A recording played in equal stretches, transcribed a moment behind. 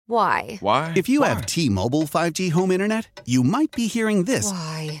Why? Why? If you have T-Mobile 5G home internet, you might be hearing this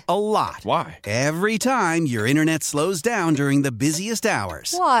Why? a lot. Why? Every time your internet slows down during the busiest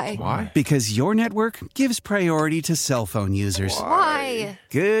hours. Why? Why? Because your network gives priority to cell phone users. Why?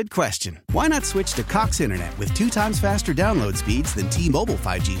 Good question. Why not switch to Cox Internet with 2 times faster download speeds than T-Mobile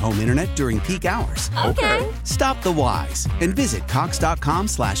 5G home internet during peak hours? Okay. Stop the whys and visit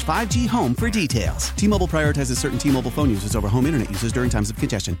cox.com/5G home for details. T-Mobile prioritizes certain T-Mobile phone users over home internet users during times of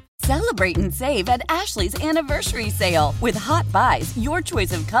congestion. Celebrate and save at Ashley's Anniversary Sale. With Hot Buys, your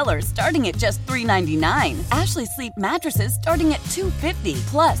choice of colors starting at just $3.99. Ashley Sleep mattresses starting at $2.50.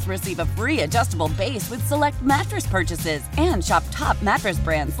 Plus, receive a free adjustable base with select mattress purchases. And shop top mattress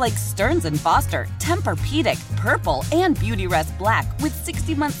brands like Stearns & Foster, Tempur-Pedic, Purple, and Beautyrest Black with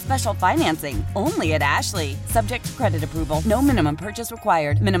 60-month special financing. Only at Ashley. Subject to credit approval. No minimum purchase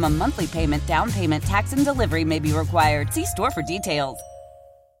required. Minimum monthly payment, down payment, tax, and delivery may be required. See store for details.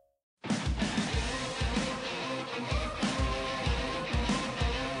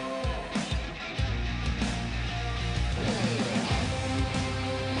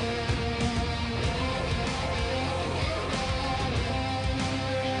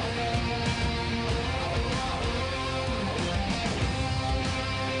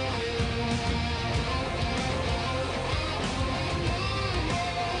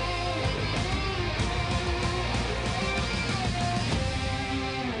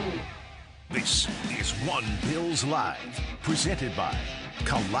 This is One Bills Live, presented by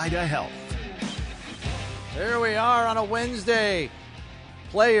Kaleida Health. There we are on a Wednesday.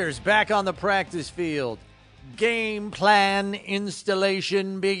 Players back on the practice field. Game plan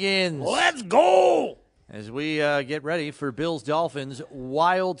installation begins. Let's go! As we get ready for Bills-Dolphins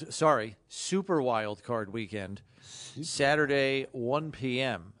super wild card weekend. Saturday, 1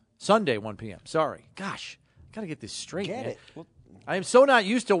 p.m. Sunday, 1 p.m. Sorry. Gosh, got to get this straight, Get man. it. Well, I am so not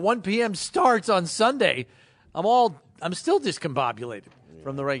used to 1 p.m. starts on Sunday. I'm still discombobulated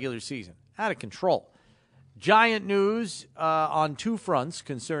from the regular season. Out of control. Giant news on 2 fronts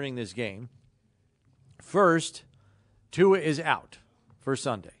concerning this game. First, Tua is out for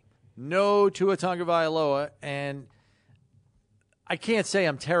Sunday. No Tua Tagovailoa, and I can't say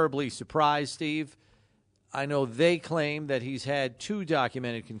I'm terribly surprised, Steve. I know they claim that he's had 2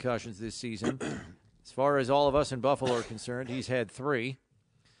 documented concussions this season. As far as all of us in Buffalo are concerned, he's had 3.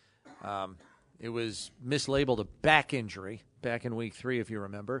 It was mislabeled a back injury back in week 3, if you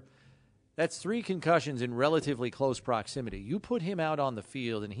remember. That's 3 concussions in relatively close proximity. You put him out on the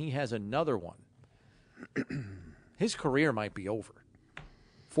field and he has another one. His career might be over.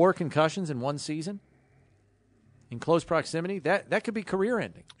 4 concussions in 1 season in close proximity, that could be career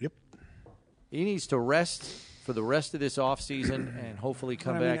ending. Yep. He needs to rest for the rest of this offseason and hopefully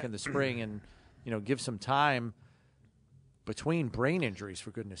come back in the spring and give some time between brain injuries,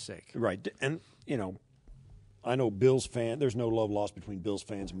 for goodness sake. Right. And, I know Bills fans, there's no love lost between Bills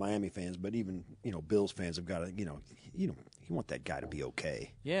fans and Miami fans, but even, Bills fans have got to, you want that guy to be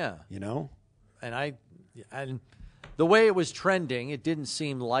okay. Yeah. And the way it was trending, it didn't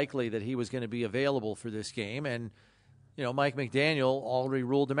seem likely that he was going to be available for this game. And, Mike McDaniel already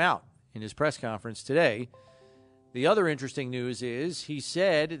ruled him out in his press conference today. The other interesting news is he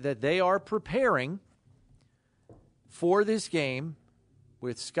said that they are preparing for this game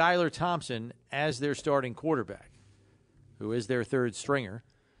with Skylar Thompson as their starting quarterback, who is their third stringer.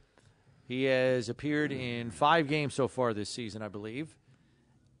 He has appeared in 5 games so far this season, I believe.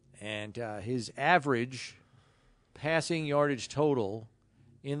 And his average passing yardage total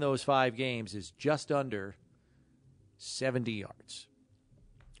in those 5 games is just under 70 yards.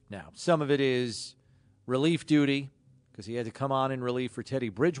 Now, some of it is relief duty because he had to come on in relief for Teddy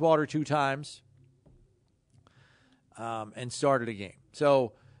Bridgewater 2 times and started a game.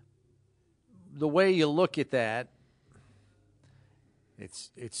 So the way you look at that,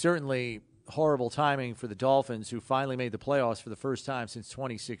 it's certainly horrible timing for the Dolphins, who finally made the playoffs for the first time since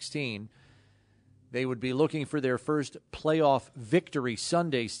 2016. They would be looking for their first playoff victory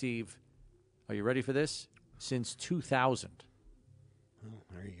Sunday, Steve. Are you ready for this? Since 2000. oh,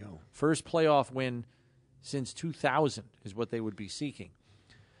 there you go. First playoff win since 2000 is what they would be seeking.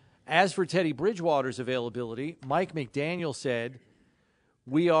 As for Teddy Bridgewater's availability, Mike McDaniel said,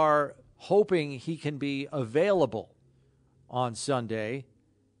 we are hoping he can be available on Sunday.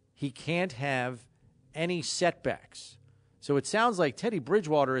 He can't have any setbacks. So it sounds like Teddy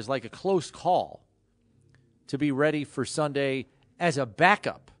Bridgewater is like a close call to be ready for Sunday as a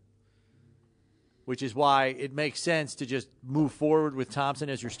backup, which is why it makes sense to just move forward with Thompson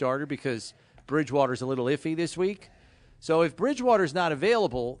as your starter, because Bridgewater's a little iffy this week. So if Bridgewater's not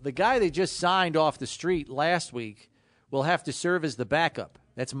available, the guy they just signed off the street last week will have to serve as the backup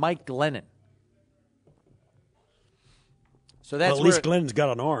That's Mike Glennon. So that's at least Glennon's got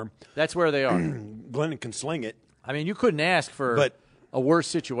an arm. That's where they are. Glennon can sling it. I mean, you couldn't ask for a worse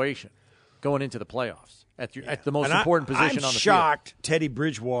situation going into the playoffs at the most important position on the field. I'm shocked Teddy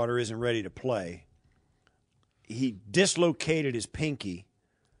Bridgewater isn't ready to play. He dislocated his pinky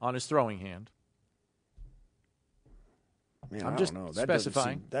on his throwing hand. Man, I'm I just don't know.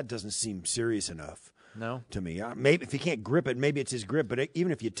 specifying. That doesn't seem serious enough. No, to me. Maybe if he can't grip it, maybe it's his grip. But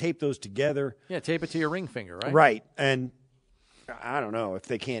even if you tape those together, tape it to your ring finger, right? Right, and I don't know if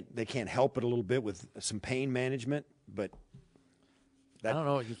they can't help it a little bit with some pain management, but I don't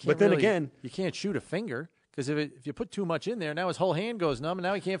know. You can't but then again, you can't shoot a finger because if you put too much in there, now his whole hand goes numb, and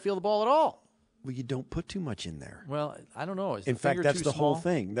now he can't feel the ball at all. Well, you don't put too much in there. Well, I don't know. In fact, that's the whole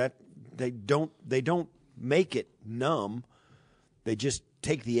thing. That they don't make it numb. They just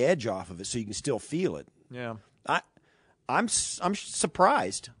take the edge off of it so you can still feel it. Yeah. I'm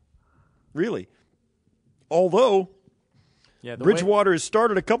surprised, really. Although Bridgewater has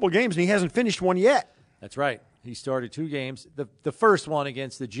started a couple games and he hasn't finished one yet. That's right. He started 2 games. The first one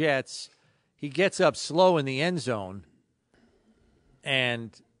against the Jets, he gets up slow in the end zone,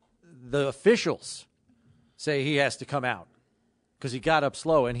 and the officials say he has to come out because he got up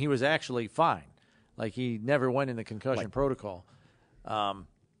slow, and he was actually fine. Like, he never went in the concussion protocol.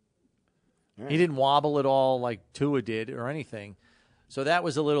 He didn't wobble at all like Tua did or anything. So that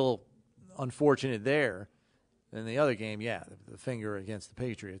was a little unfortunate there. In the other game, the finger against the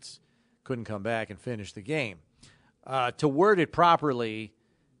Patriots, couldn't come back and finish the game. To word it properly,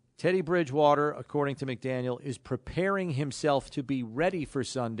 Teddy Bridgewater, according to McDaniel, is preparing himself to be ready for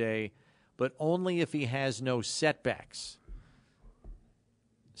Sunday, but only if he has no setbacks.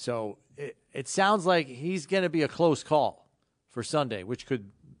 So it sounds like he's going to be a close call for Sunday, which could,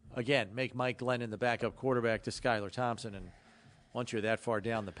 again, make Mike Glennon the backup quarterback to Skylar Thompson. And once you're that far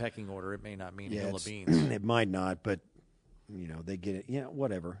down the pecking order, it may not mean a hill of beans. It might not, but they get it.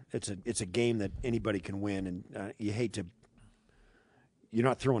 Whatever. It's a game that anybody can win, and you hate to. You're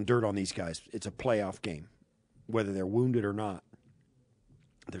not throwing dirt on these guys. It's a playoff game, whether they're wounded or not.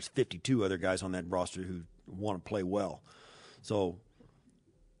 There's 52 other guys on that roster who want to play well. So,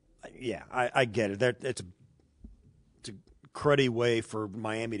 I get it. It's a cruddy way for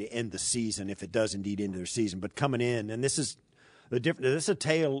Miami to end the season if it does indeed end their season. But coming in, and this is a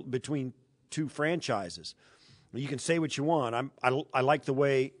tale between two franchises. You can say what you want. I like the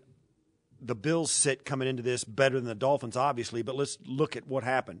way the Bills sit coming into this better than the Dolphins, obviously, but let's look at what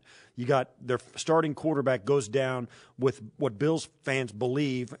happened. You got their starting quarterback goes down with what Bills fans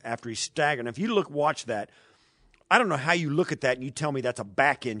believe after he's staggered. And if you watch that, I don't know how you look at that and you tell me that's a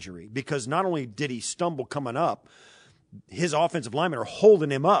back injury, because not only did he stumble coming up, his offensive linemen are holding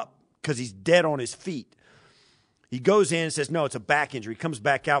him up because he's dead on his feet. He goes in and says, no, it's a back injury. He comes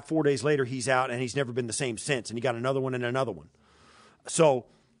back out 4 days later, he's out, and he's never been the same since. And he got another one and another one. So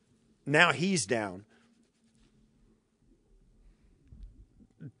now he's down.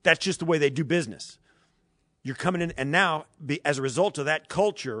 That's just the way they do business. You're coming in, and now, as a result of that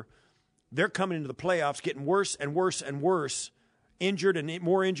culture, they're coming into the playoffs getting worse and worse and worse, injured and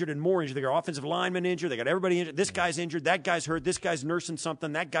more injured and more injured. They got offensive linemen injured. They got everybody injured. This guy's injured. That guy's hurt. This guy's nursing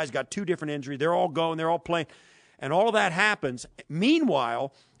something. That guy's got 2 different injuries. They're all going. They're all playing. And all of that happens.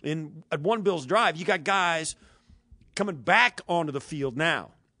 Meanwhile, at one Bills drive, you got guys coming back onto the field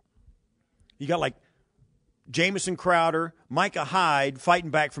now. You got like Jamison Crowder, Micah Hyde fighting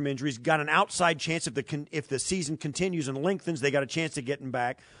back from injuries. Got an outside chance if the season continues and lengthens, they got a chance of getting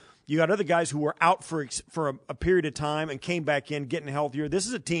back. You got other guys who were out for a period of time and came back in, getting healthier. This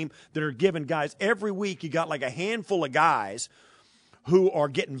is a team that are giving guys every week. You got like a handful of guys who are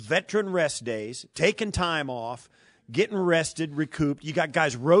getting veteran rest days, taking time off, getting rested, recouped. You got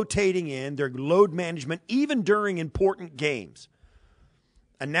guys rotating in, their load management, even during important games.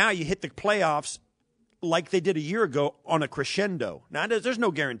 And now you hit the playoffs like they did a year ago on a crescendo. Now, there's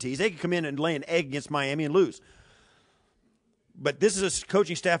no guarantees. They could come in and lay an egg against Miami and lose. But this is a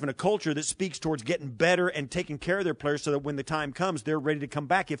coaching staff and a culture that speaks towards getting better and taking care of their players so that when the time comes, they're ready to come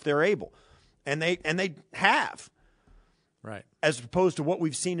back if they're able. And they have. Right. As opposed to what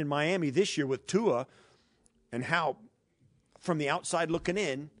we've seen in Miami this year with Tua, and how, from the outside looking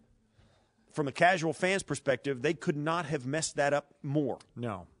in, from a casual fan's perspective, they could not have messed that up more.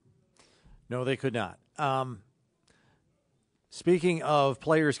 No, they could not. Speaking of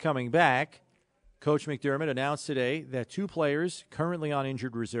players coming back, Coach McDermott announced today that 2 players currently on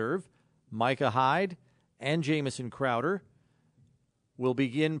injured reserve, Micah Hyde and Jamison Crowder, will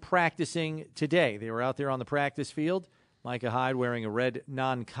begin practicing today. They were out there on the practice field. Micah Hyde wearing a red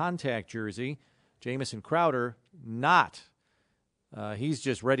non-contact jersey. Jamison Crowder not He's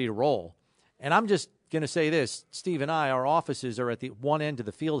just ready to roll. And I'm just going to say this. Steve and I, our offices are at the one end of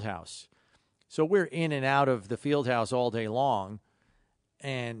the field house. So we're in and out of the field house all day long.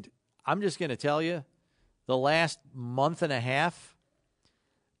 And I'm just going to tell you, the last month and a half,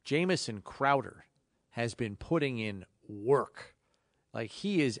 Jamison Crowder has been putting in work. Like,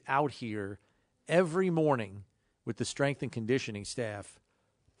 he is out here every morning with the strength and conditioning staff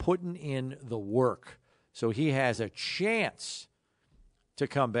putting in the work. So he has a chance to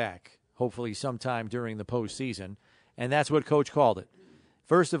come back, hopefully sometime during the postseason. And that's what Coach called it.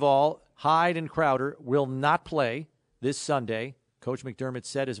 First of all, Hyde and Crowder will not play this Sunday. Coach McDermott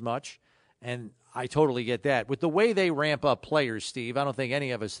said as much, and I totally get that. With the way they ramp up players, Steve, I don't think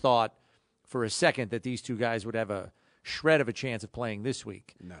any of us thought for a second that these two guys would have a shred of a chance of playing this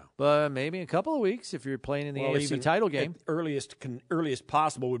week. No. But maybe a couple of weeks if you're playing in the AFC title game. Earliest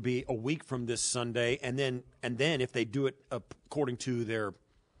possible would be a week from this Sunday, and then if they do it according to their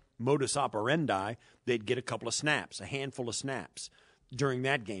modus operandi, they'd get a handful of snaps during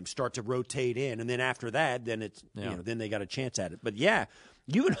that game, start to rotate in, and then after that, then it's then they got a chance at it. But yeah,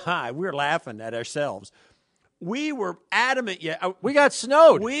 you and I, we're laughing at ourselves. We were adamant. Yeah, we got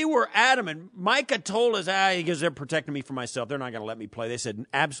snowed. We were adamant. Micah told us, he goes, they're protecting me from myself. They're not going to let me play. They said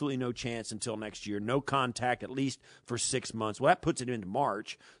absolutely no chance until next year. No contact, at least for 6 months. Well, that puts it into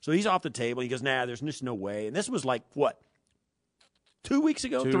March. So he's off the table. He goes, there's just no way. And this was like, what, 2 weeks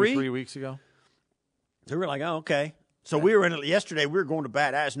ago? 3 weeks ago. So we were like, oh, okay. So we were in it yesterday. We were going to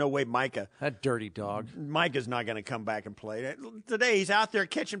bat. There's no way Micah. That dirty dog. Micah's not going to come back and play. Today he's out there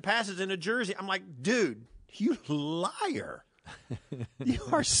catching passes in a jersey. I'm like, dude, you liar. You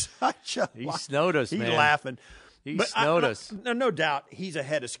are such a liar. He snowed us, man. He's laughing. He snowed us. No doubt he's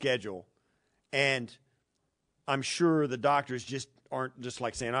ahead of schedule. And I'm sure the doctors just aren't just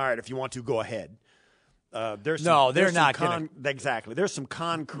like saying, all right, if you want to, go ahead. They're not going to. Exactly. There's some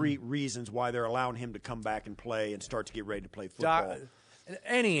concrete reasons why they're allowing him to come back and play and start to get ready to play football.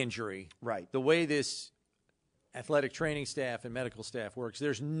 Any injury, right? The way this athletic training staff and medical staff works,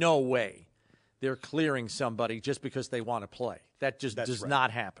 there's no way they're clearing somebody just because they want to play. That just does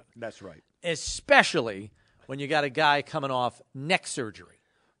not happen. That's right. Especially when you got a guy coming off neck surgery.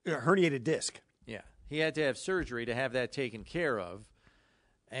 Herniated disc. Yeah. He had to have surgery to have that taken care of.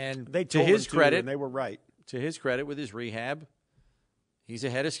 And they to his credit, and they were right. To his credit, with his rehab, he's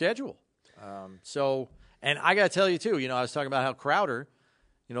ahead of schedule. And I got to tell you too. I was talking about how Crowder,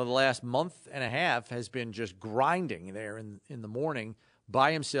 the last month and a half has been just grinding there in the morning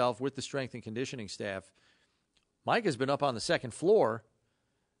by himself with the strength and conditioning staff. Mike has been up on the second floor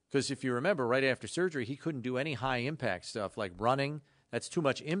because if you remember, right after surgery, he couldn't do any high impact stuff like running. That's too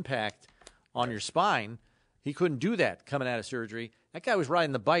much impact on your spine. He couldn't do that coming out of surgery. That guy was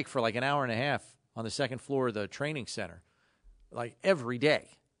riding the bike for like an hour and a half on the second floor of the training center, like every day,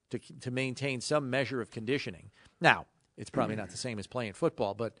 to maintain some measure of conditioning. Now, it's probably not the same as playing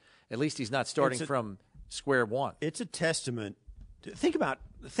football, but at least he's not starting from square one. It's a testament. Think about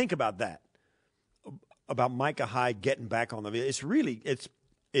that, about Micah Hyde getting back on the field.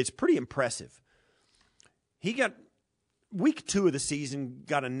 It's pretty impressive. He got week 2 of the season,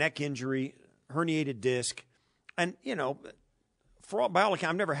 got a neck injury, herniated disc, and by all accounts,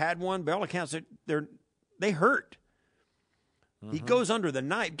 I've never had one. By all accounts, they hurt. Mm-hmm. He goes under the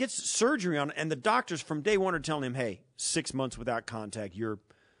knife, gets surgery on it, and the doctors from day one are telling him, hey, 6 months without contact,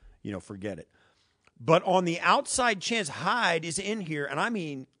 forget it. But on the outside chance Hyde is in here, and I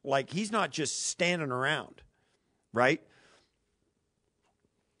mean, like, he's not just standing around, right?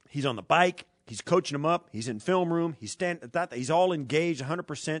 He's on the bike. He's coaching him up. He's in film room. He's all engaged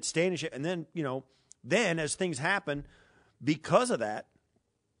 100%, staying in shape. And then, then as things happen, because of that,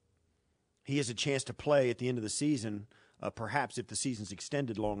 he has a chance to play at the end of the season, perhaps if the season's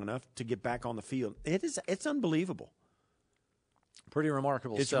extended long enough, to get back on the field. It's unbelievable. Pretty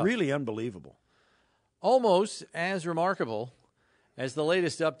remarkable stuff. It's really unbelievable. Almost as remarkable as the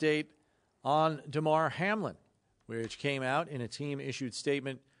latest update on Damar Hamlin, which came out in a team-issued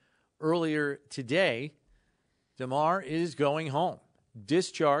statement earlier today. Damar is going home.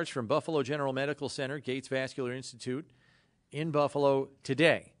 Discharged from Buffalo General Medical Center, Gates Vascular Institute in Buffalo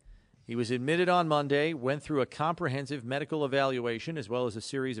today. He was admitted on Monday, went through a comprehensive medical evaluation as well as a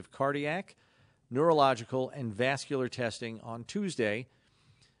series of cardiac, neurological, and vascular testing on Tuesday.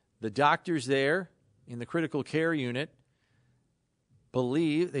 The doctors there in the critical care unit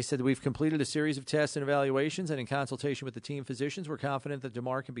they said that we've completed a series of tests and evaluations, and in consultation with the team physicians, we're confident that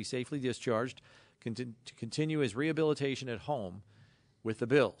Damar can be safely discharged to continue his rehabilitation at home with the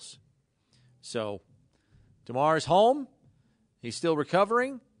Bills. So Damar's home. He's still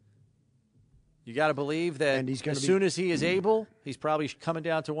recovering. You got to believe that And he's gonna as be- soon as he is able, he's probably coming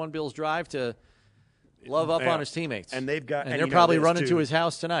down to One Bills Drive to love up Yeah. on his teammates. And they've got- and and they're you know probably this, running too. to his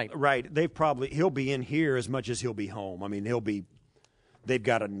house tonight. Right. He'll be in here as much as he'll be home. I mean, they've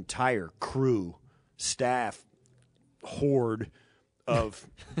got an entire crew, staff, horde of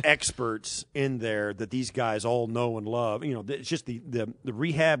experts in there that these guys all know and love. You know, it's just the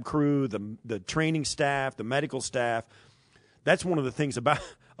rehab crew, the training staff, the medical staff. That's one of the things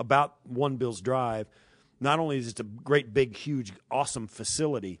about One Bills Drive. Not only is it a great, big, huge, awesome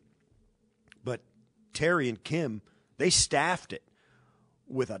facility, but Terry and Kim, they staffed it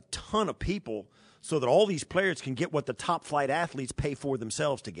with a ton of people so that all these players can get what the top flight athletes pay for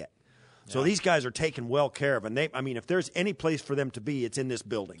themselves to get. So these guys are taken well care of. And if there's any place for them to be, it's in this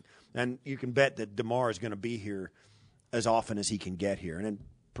building. And you can bet that DeMar is going to be here as often as he can get here. And then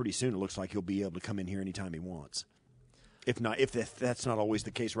pretty soon it looks like he'll be able to come in here anytime he wants. If that's not always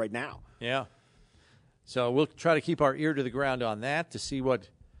the case right now. Yeah. So we'll try to keep our ear to the ground on that to see what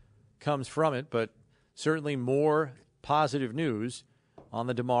comes from it. But certainly more positive news on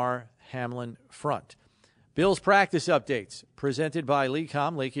the DeMar Hamlin front. Bills practice updates presented by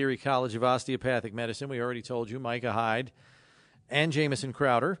LECOM, Lake Erie College of Osteopathic Medicine. We already told you Micah Hyde and Jamison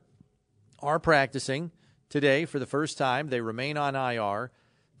Crowder are practicing today for the first time. They remain on IR.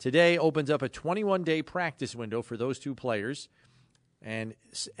 Today opens up a 21-day practice window for those two players. And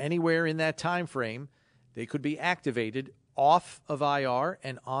anywhere in that time frame, they could be activated off of IR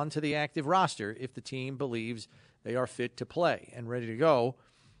and onto the active roster if the team believes they are fit to play and ready to go.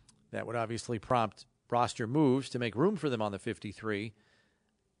 That would obviously prompt roster moves to make room for them on the 53.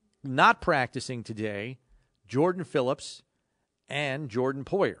 Not practicing today, Jordan Phillips and Jordan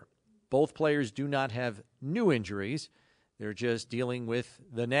Poyer. Both players do not have new injuries. They're just dealing with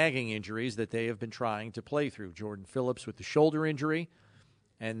the nagging injuries that they have been trying to play through. Jordan Phillips with the shoulder injury,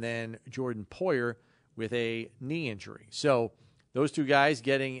 and then Jordan Poyer with a knee injury. So those two guys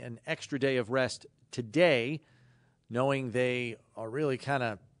getting an extra day of rest today, knowing they are really kind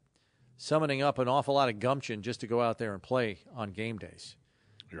of summoning up an awful lot of gumption just to go out there and play on game days.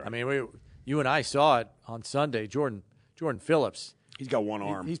 Right. I mean, you and I saw it on Sunday. Jordan Phillips. He's got one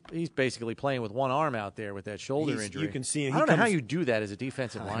arm. He's basically playing with one arm out there with that shoulder injury. You can see him. I don't know how you do that as a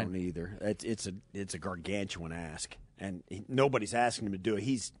defensive lineman. I don't either. It's a gargantuan ask, and nobody's asking him to do it.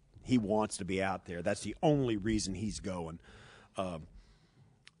 He wants to be out there. That's the only reason he's going.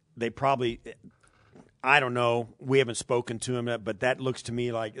 They probably. I don't know. We haven't spoken to him, but that looks to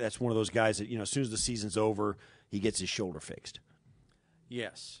me like that's one of those guys that, as soon as the season's over, he gets his shoulder fixed.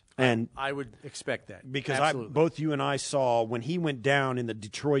 Yes. And I would expect that. Because both you and I saw when he went down in the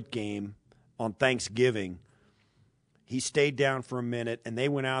Detroit game on Thanksgiving, he stayed down for a minute, and they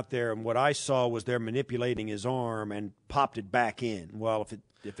went out there, and what I saw was they're manipulating his arm and popped it back in. Well,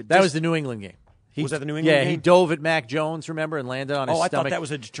 that was the New England game. Was that the New England game? Yeah, he dove at Mac Jones, remember, and landed on his stomach. I thought that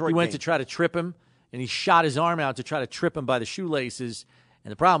was a Detroit game. He went game. to try to trip him, and he shot his arm out to try to trip him by the shoelaces,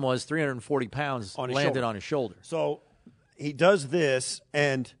 and the problem was 340 pounds landed on his shoulder. So he does this,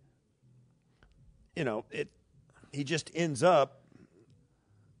 and he just ends up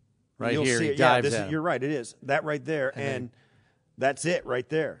right you'll here. See he it. dives You're right. It is that right there, and that's it right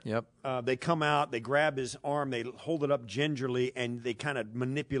there. Yep. They come out, they grab his arm, they hold it up gingerly, and they kind of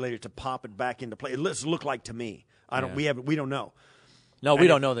manipulate it to pop it back into play. It look like to me. We don't know. No, we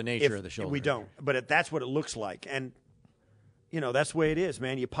don't know the nature of the shoulder. We don't. But that's what it looks like, and that's the way it is,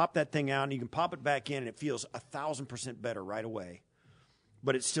 man. You pop that thing out, and you can pop it back in, and it feels 1,000% better right away.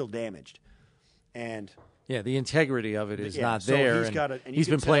 But it's still damaged, and the integrity of it is not so there. He's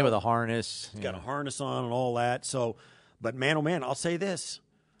been playing with a harness. He's got a harness on and all that. So, but man, oh man, I'll say this: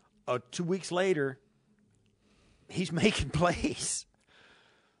 2 weeks later, he's making plays.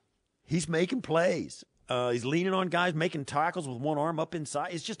 He's making plays. He's leaning on guys, making tackles with one arm up inside.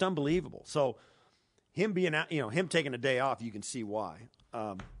 It's just unbelievable. So, him being out, him taking a day off, you can see why.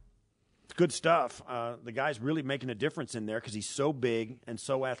 It's good stuff. The guy's really making a difference in there because he's so big and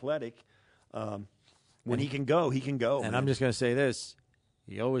so athletic. When he can go, he can go. And man. I'm just going to say this.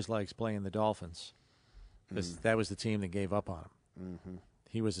 He always likes playing the Dolphins because that was the team that gave up on him. Mm-hmm.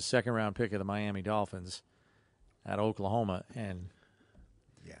 He was a second-round pick of the Miami Dolphins at Oklahoma. And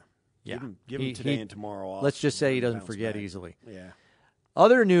give him today and tomorrow off. Let's just say he doesn't forget easily. Yeah.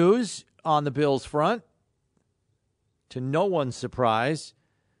 Other news on the Bills front, to no one's surprise,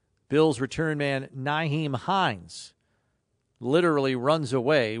 Bills return man Nyheim Hines literally runs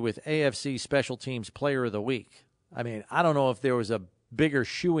away with AFC Special Teams Player of the Week. I mean, I don't know if there was a bigger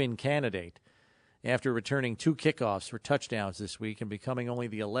shoe-in candidate after returning 2 kickoffs for touchdowns this week and becoming only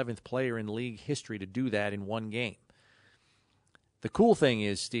the 11th player in league history to do that in one game. The cool thing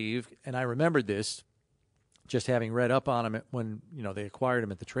is, Steve, and I remembered this, just having read up on him when they acquired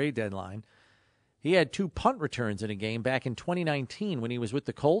him at the trade deadline, he had 2 punt returns in a game back in 2019 when he was with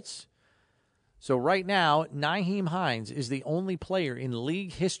the Colts. So right now, Nyheim Hines is the only player in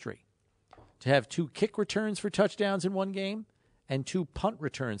league history to have 2 kick returns for touchdowns in one game and 2 punt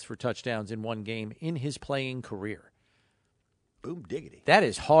returns for touchdowns in one game in his playing career. Boom diggity. That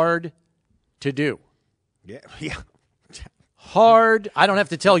is hard to do. Yeah. Hard. I don't have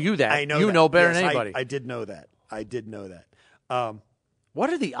to tell you that. I know you that. know better Yes, than anybody. I did know that. What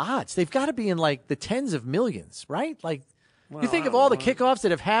are the odds? They've got to be in like the tens of millions, right? Like, you think of all the kickoffs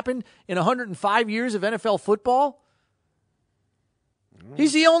that have happened in 105 years of NFL football?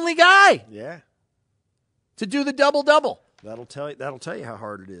 He's the only guy to do the double-double. That'll tell you how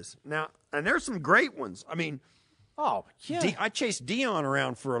hard it is. Now, and there's some great ones. I mean, oh, yeah. I chased Dion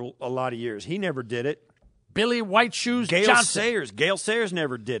around for a lot of years. He never did it. Billy White Shoes Gale Johnson. Sayers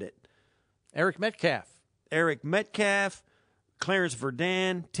never did it. Eric Metcalf, Clarence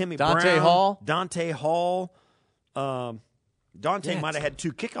Verdun, Timmy Dante Brown. Hall. Dante Hall. Dante might have had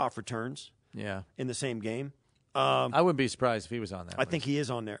 2 kickoff returns in the same game. I wouldn't be surprised if he was on that. I think he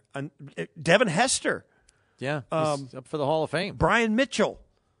is on there. Devin Hester. Yeah, he's up for the Hall of Fame. Brian Mitchell.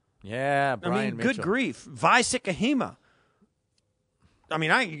 Yeah, Brian Mitchell. Good grief. Vi Sikahema. I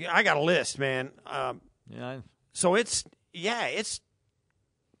mean, I got a list, man. So it's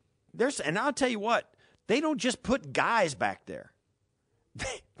and I'll tell you what, they don't just put guys back there.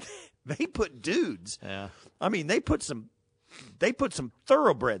 They put dudes. Yeah. I mean, they put some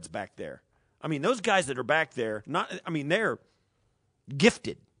thoroughbreds back there. I mean, those guys that are back there, they're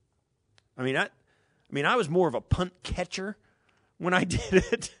gifted. I mean, I was more of a punt catcher when I did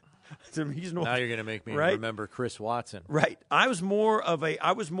it. Now you're going to make me remember Chris Watson. Right. I was more of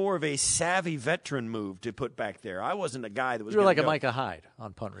a savvy veteran move to put back there. I wasn't a guy that was. You were like a Micah Hyde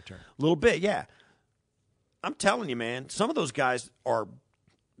on punt return. A little bit, yeah. I'm telling you, man. Some of those guys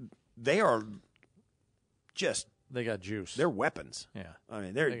they got juice. They're weapons. Yeah. I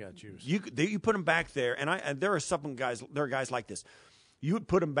mean, they got juice. You put them back there, and there are some guys. There are guys like this. You would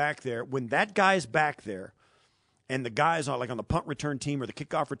put them back there when that guy's back there. And the guys on the punt return team or the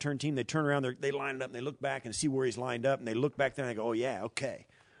kickoff return team, they turn around, they line it up, and they look back and see where he's lined up, and they look back there and they go, oh, yeah, okay.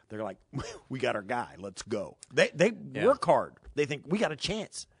 They're like, we got our guy. Let's go. They work hard. They think, we got a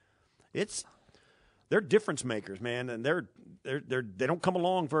chance. They're difference makers, man, and they don't come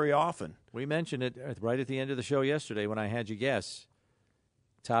along very often. We mentioned it right at the end of the show yesterday when I had you guess.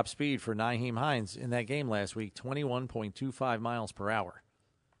 Top speed for Nyheim Hines in that game last week, 21.25 miles per hour.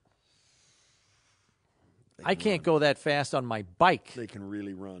 I can't go that fast on my bike. They can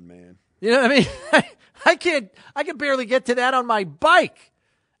really run, man. You know what I mean? I can barely get to that on my bike.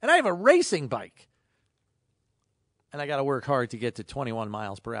 And I have a racing bike. And I got to work hard to get to 21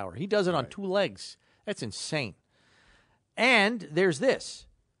 miles per hour. He does it on 2 legs. That's insane. And there's this.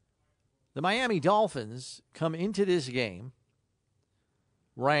 The Miami Dolphins come into this game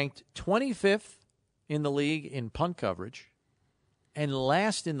ranked 25th in the league in punt coverage and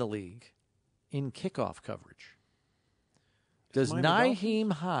last in the league in kickoff coverage. Does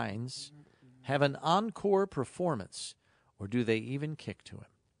Nyheim Hines have an encore performance, or do they even kick to him?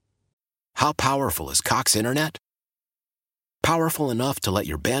 How powerful is Cox Internet? Powerful enough to let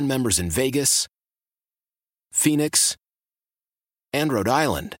your band members in Vegas, Phoenix, and Rhode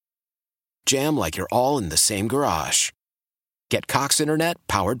Island jam like you're all in the same garage. Get Cox Internet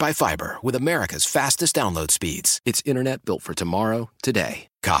powered by fiber with America's fastest download speeds. It's internet built for tomorrow, today.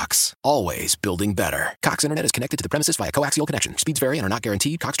 Cox, always building better. Cox Internet is connected to the premises via coaxial connection. Speeds vary and are not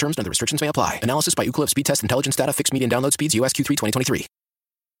guaranteed. Cox terms and other restrictions may apply. Analysis by Ookla Speed Test Intelligence Data. Fixed median download speeds. US Q3 2023.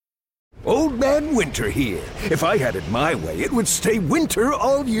 Old Man Winter here. If I had it my way, it would stay winter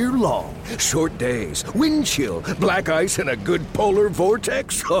all year long. Short days, wind chill, black ice, and a good polar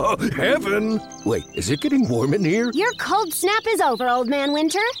vortex. Oh, heaven. Wait, is it getting warm in here? Your cold snap is over, Old Man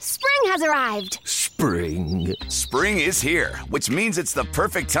Winter. Spring has arrived. Spring. Spring is here, which means it's the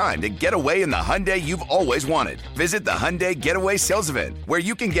perfect time to get away in the Hyundai you've always wanted. Visit the Hyundai Getaway Sales Event, where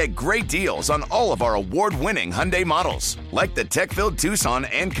you can get great deals on all of our award-winning Hyundai models, like the tech-filled Tucson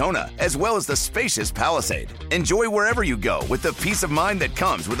and Kona, as well as the spacious Palisade. Enjoy wherever you go with the peace of mind that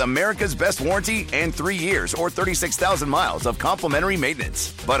comes with America's best warranty and 3 years or 36,000 miles of complimentary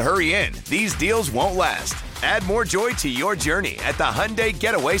maintenance. But hurry in, these deals won't last. Add more joy to your journey at the Hyundai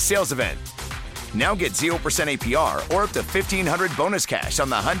Getaway Sales Event. Now get 0% APR or up to $1,500 bonus cash on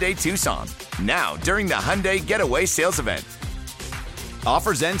the Hyundai Tucson. Now, during the Hyundai Getaway Sales Event.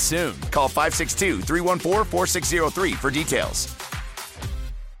 Offers end soon. Call 562-314-4603 for details.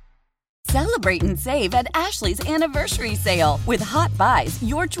 Celebrate and save at Ashley's Anniversary Sale. With Hot Buys,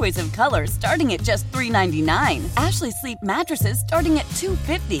 your choice of colors starting at just $3.99. Ashley Sleep mattresses starting at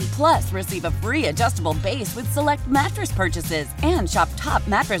 $2.50. Plus, receive a free adjustable base with select mattress purchases. And shop top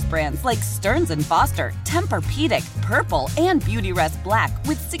mattress brands like Stearns & Foster, Tempur-Pedic, Purple, and Beautyrest Black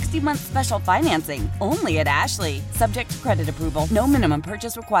with 60-month special financing. Only at Ashley. Subject to credit approval. No minimum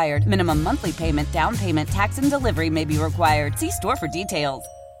purchase required. Minimum monthly payment, down payment, tax, and delivery may be required. See store for details.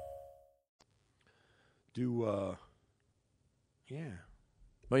 What do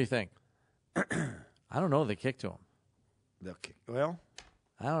you think? I don't know if they kicked to him. They'll kick. Well,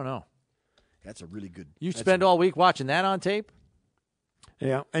 I don't know. That's a really good. You spend all week watching that on tape?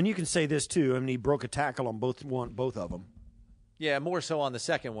 Yeah, and you can say this too. I mean, he broke a tackle on both of them. Yeah, more so on the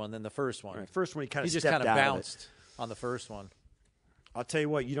second one than the first one. Right. First one, he just kind of bounced on the first one. I'll tell you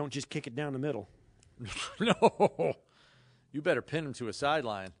what, you don't just kick it down the middle. No. You better pin him to a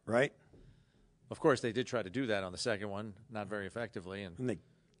sideline. Right. Of course, they did try to do that on the second one, not very effectively. And they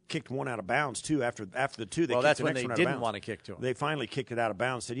kicked one out of bounds, too. After the two, they well, kicked that's the when next they one out didn't of bounds. want to kick to him. They finally kicked it out of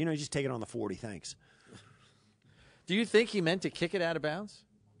bounds, said, just take it on the 40, thanks. Do you think he meant to kick it out of bounds?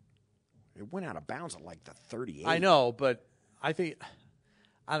 It went out of bounds at like the 38. I know, but I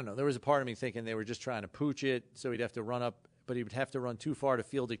don't know. There was a part of me thinking they were just trying to pooch it, so he'd have to run up, but he would have to run too far to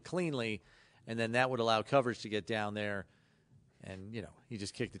field it cleanly, and then that would allow coverage to get down there. And, he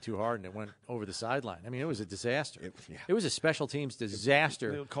just kicked it too hard, and it went over the sideline. I mean, it was a disaster. It was a special teams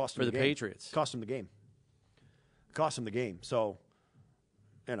disaster for the Patriots. Cost him the game. So,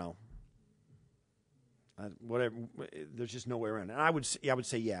 whatever. There's just no way around it. And I would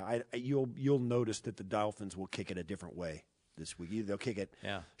say, you'll notice that the Dolphins will kick it a different way this week. Either they'll kick it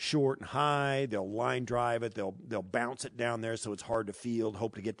short and high, they'll line drive it, they'll bounce it down there so it's hard to field,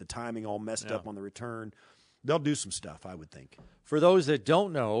 hope to get the timing all messed up on the return. They'll do some stuff, I would think. For those that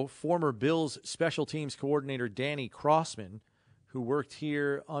don't know, former Bills special teams coordinator Danny Crossman, who worked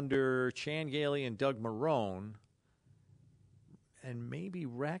here under Chan Gailey and Doug Marrone, and maybe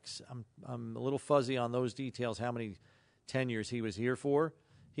Rex, I'm a little fuzzy on those details, how many tenures he was here for.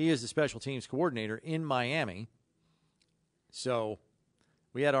 He is the special teams coordinator in Miami. So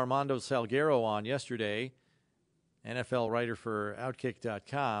we had Armando Salguero on yesterday, NFL writer for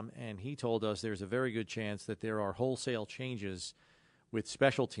Outkick.com, and he told us there's a very good chance that there are wholesale changes with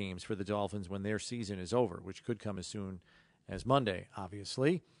special teams for the Dolphins when their season is over, which could come as soon as Monday,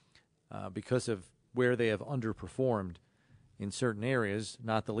 obviously, because of where they have underperformed in certain areas,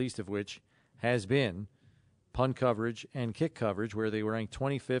 not the least of which has been punt coverage and kick coverage, where they were ranked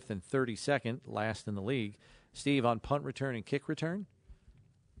 25th and 32nd, last in the league. Steve, on punt return and kick return,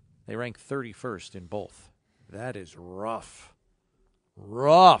 they rank 31st in both. That is rough.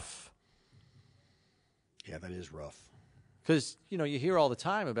 Rough. Yeah, that is rough. Because, you hear all the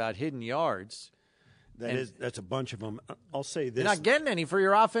time about hidden yards. That's a bunch of them. I'll say this. You're not getting any for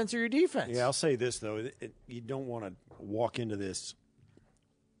your offense or your defense. Yeah, I'll say this, though. You don't want to walk into this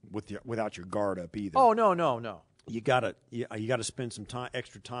without your guard up either. Oh, no. You gotta spend some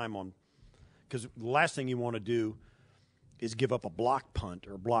extra time on, because the last thing you want to do is give up a block punt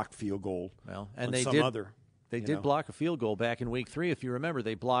or block field goal. Well, and They did block a field goal back in week 3. If you remember,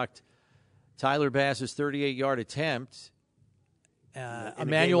 they blocked Tyler Bass's 38-yard attempt.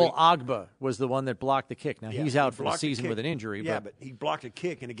 Emmanuel Ogbah was the one that blocked the kick. Now, he's out for the season with an injury. Yeah, but he blocked a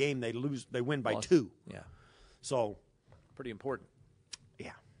kick in a game they win by 2. Yeah. So. Pretty important.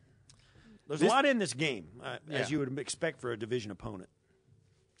 Yeah. There's a lot in this game, as you would expect for a division opponent.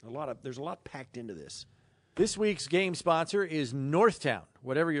 There's a lot packed into this. This week's game sponsor is Northtown.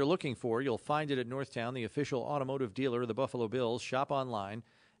 Whatever you're looking for, you'll find it at Northtown, the official automotive dealer of the Buffalo Bills. Shop online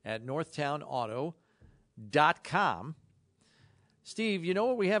at northtownauto.com. Steve, you know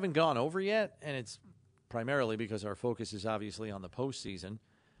what we haven't gone over yet? And it's primarily because our focus is obviously on the postseason.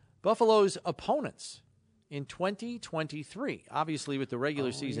 Buffalo's opponents in 2023. Obviously, with the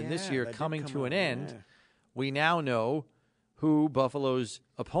regular season this year coming to an end, we now know who Buffalo's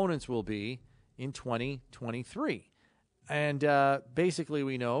opponents will be in 2023. And basically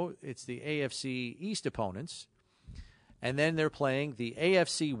we know it's the AFC East opponents. And then they're playing the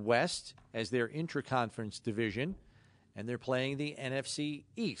AFC West as their intra-conference division. And they're playing the NFC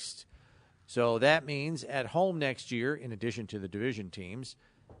East. So that means at home next year, in addition to the division teams,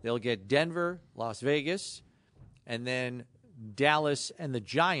 they'll get Denver, Las Vegas, and then Dallas and the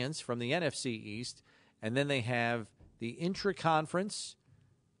Giants from the NFC East. And then they have the intra-conference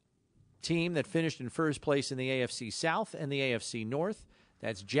team that finished in first place in the AFC South and the AFC North.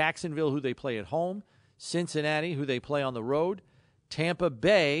 That's Jacksonville, who they play at home, Cincinnati, who they play on the road. Tampa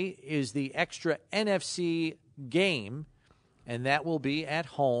Bay is the extra NFC game, and that will be at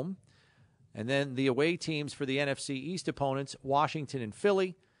home. And then the away teams for the NFC East opponents, Washington and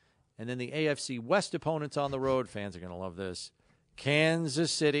Philly. And then the AFC West opponents on the road, fans are going to love this,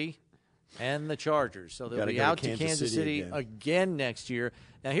 Kansas City and the Chargers. So they'll be out to Kansas City again next year.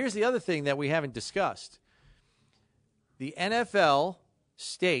 Now, here's the other thing that we haven't discussed. The NFL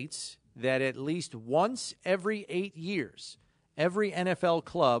states that at least once every 8 years, every NFL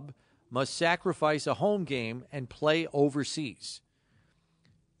club must sacrifice a home game and play overseas.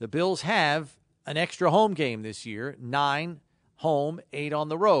 The Bills have an extra home game this year, 9 home, 8 on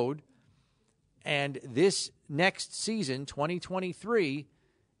the road. And this next season, 2023,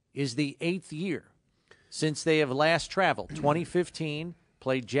 is the 8th year since they have last traveled. 2015,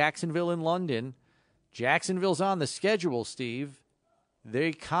 played Jacksonville in London. Jacksonville's on the schedule, Steve.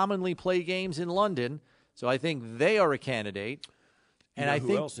 They commonly play games in London, so I think they are a candidate. And I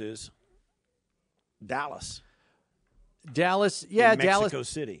think who else is? Dallas. Dallas, yeah, Mexico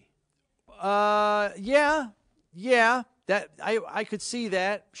City. Yeah. That I could see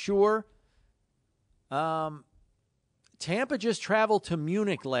that, sure. Tampa just traveled to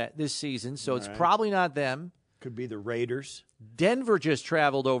Munich this season, so it's probably not them. Could be the Raiders. Denver just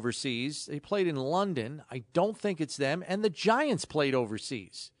traveled overseas. They played in London. I don't think it's them. And the Giants played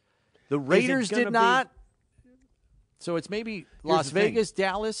overseas. The Raiders did not. So it's maybe Las Vegas,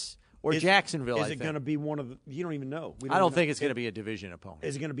 Dallas, or Jacksonville, I think. Is it going to be one of the – you don't even know. I don't think it's going to be a division opponent.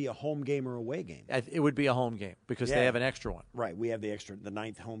 Is it going to be a home game or away game? It would be a home game because they have an extra one. Right. We have the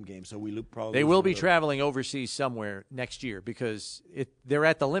 9th home game, so we probably – They will be traveling overseas somewhere next year because they're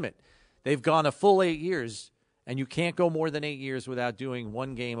at the limit. They've gone a full 8 years, and you can't go more than 8 years without doing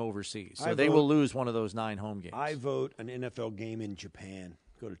one game overseas. So they will lose one of those 9 home games. I vote an NFL game in Japan.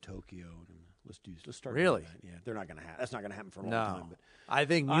 Go to Tokyo. Let's start. Really? Doing that. Yeah, they're not going to have. That's not going to happen for a long time. But I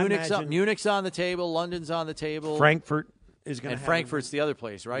think Munich's on the table. London's on the table. Frankfurt is going to. And Frankfurt's the other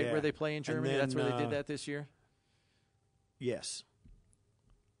place, right, where they play in Germany. That's where they did that this year. Yes.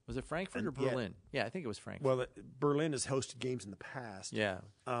 Was it Frankfurt or Berlin? Yeah, I think it was Frankfurt. Well, Berlin has hosted games in the past. Yeah.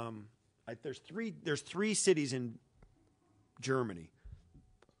 There's three cities in Germany: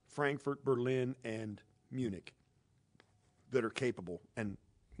 Frankfurt, Berlin, and Munich that are capable and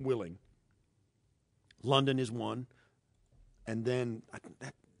willing. London is one, and then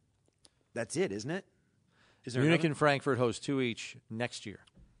that's it, isn't it? Is there Munich and Frankfurt host 2 each next year.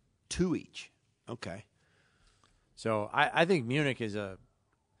 2 each. Okay. So I think Munich is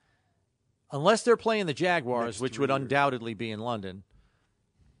unless they're playing the Jaguars, which would undoubtedly be in London,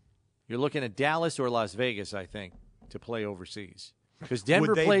 you're looking at Dallas or Las Vegas, I think, to play overseas. Because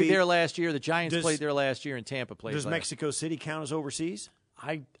Denver played there last year, the Giants played there last year, and Tampa played Does Mexico City count as overseas?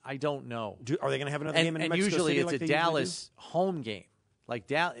 I don't know. Are they going to have another game in Mexico City? And usually it's a Dallas home game. Like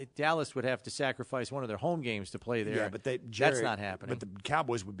Dallas would have to sacrifice one of their home games to play there. Yeah, but that's not happening. But the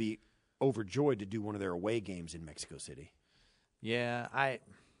Cowboys would be overjoyed to do one of their away games in Mexico City. Yeah, I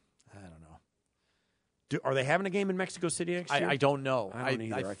don't know. Are they having a game in Mexico City next year? I don't know. I don't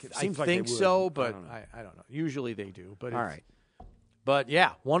either. I think so, but I don't know. Usually they do. But all right. But,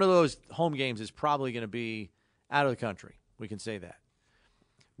 yeah, one of those home games is probably going to be out of the country. We can say that.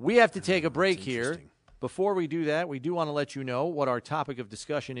 We have to take a break here. Before we do that, we do want to let you know what our topic of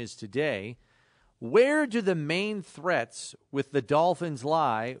discussion is today. Where do the main threats with the Dolphins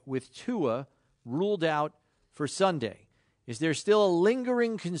lie with Tua ruled out for Sunday? Is there still a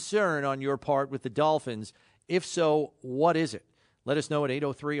lingering concern on your part with the Dolphins? If so, what is it? Let us know at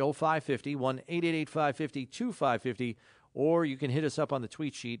 803-0550, 1-888-550-2550, or you can hit us up on the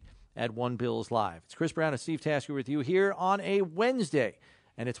tweet sheet at One Bills Live. It's Chris Brown and Steve Tasker with you here on a Wednesday.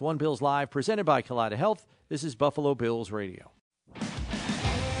 And it's One Bills Live, presented by Kaleida Health. This is Buffalo Bills Radio.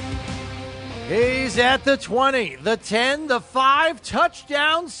 He's at the 20, the 10, the 5,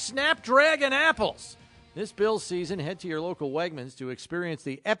 touchdown Snapdragon apples. This Bills season, head to your local Wegmans to experience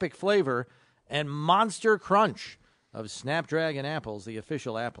the epic flavor and monster crunch of Snapdragon apples, the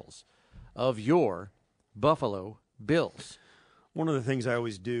official apples of your Buffalo Bills. One of the things I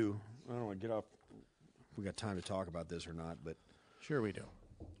always do, I don't want to get off, if we got time to talk about this or not, but sure we do.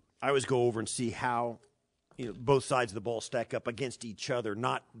 I always go over and see how both sides of the ball stack up against each other,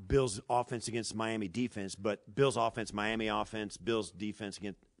 not Bills offense against Miami defense, but Bills offense, Miami offense, Bills defense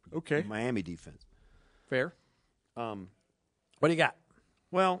against Miami defense. Fair. What do you got?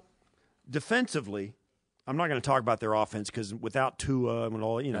 Well, defensively, I'm not going to talk about their offense because without Tua and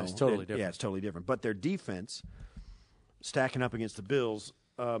all, it's totally different. Yeah, it's totally different. But their defense, stacking up against the Bills,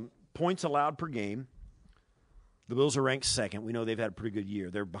 points allowed per game. The Bills are ranked second. We know they've had a pretty good year.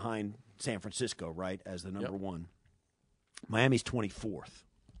 They're behind San Francisco, right, as the number one. Miami's 24th.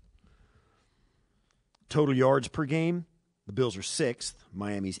 Total yards per game, the Bills are 6th.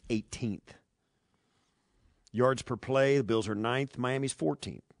 Miami's 18th. Yards per play, the Bills are 9th. Miami's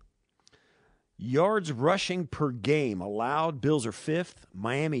 14th. Yards rushing per game allowed, Bills are 5th.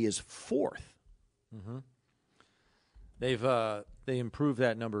 Miami is 4th. Mm-hmm. They improved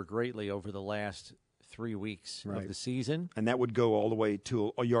that number greatly over the last 3 weeks of the season. And that would go all the way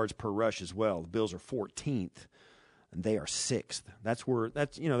to yards per rush as well. The Bills are 14th, and they are 6th.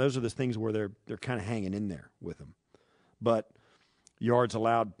 Those are the things where they're kind of hanging in there with them. But yards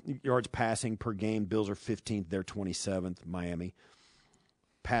passing per game, Bills are 15th, they're 27th, Miami.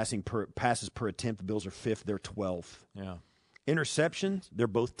 Passes per attempt, the Bills are 5th, they're 12th. Yeah. Interceptions, they're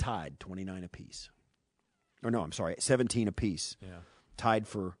both tied, 29 apiece. Or no, I'm sorry, 17 apiece. Yeah. Tied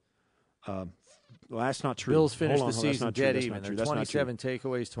for that's not true. Bills finished the season dead even. That's 27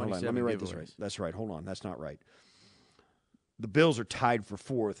 takeaways, 27 Let me write giveaways. this right. That's right. Hold on. That's not right. The Bills are tied for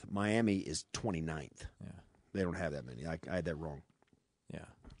 4th. Miami is 29th. Yeah. They don't have that many. I had that wrong. Yeah.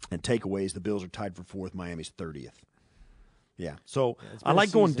 And takeaways, the Bills are tied for 4th. Miami's 30th. Yeah. So it's I been like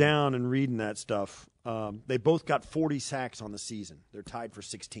a going season. down and reading that stuff. They both got 40 sacks on the season. They're tied for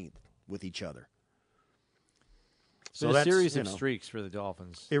 16th with each other. So a series of streaks for the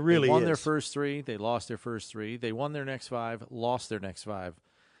Dolphins. It really They won is. their first 3. They lost their first 3. They won their next 5, lost their next 5.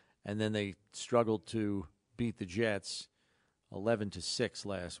 And then they struggled to beat the Jets 11-6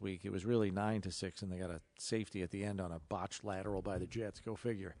 last week. It was really 9-6, and they got a safety at the end on a botched lateral by the Jets. Go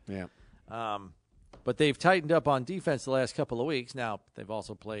figure. Yeah. But they've tightened up on defense the last couple of weeks. Now, they've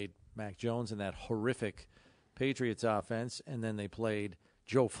also played Mac Jones in that horrific Patriots offense, and then they played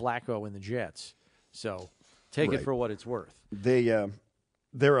Joe Flacco in the Jets. So take it for what it's worth. They're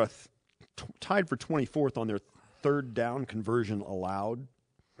tied for 24th on their third down conversion allowed.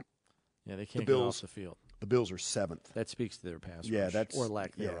 Yeah, they can't get off the field. The Bills are 7th. That speaks to their pass rush, or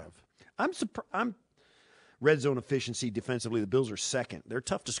lack thereof. I'm red zone efficiency defensively. The Bills are 2nd. They're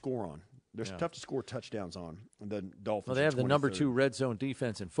tough to score on. They're tough to score touchdowns on. The Dolphins. Well, they have the number 2 red zone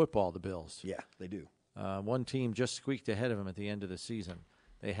defense in football. The Bills. Yeah, they do. One team just squeaked ahead of them at the end of the season.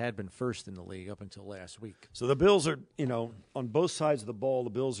 They had been first in the league up until last week. So the Bills are, on both sides of the ball, the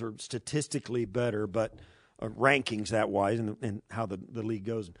Bills are statistically better, but rankings that wise and how the league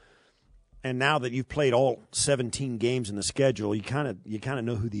goes. And now that you've played all 17 games in the schedule, you kind of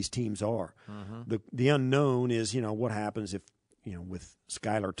know who these teams are. Mm-hmm. The unknown is, what happens if, with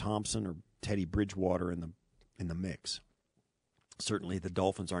Skylar Thompson or Teddy Bridgewater in the mix. Certainly the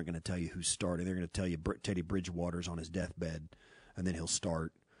Dolphins aren't going to tell you who's starting. They're going to tell you Teddy Bridgewater's on his deathbed, and then he'll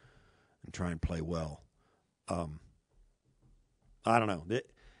start and try and play well. I don't know.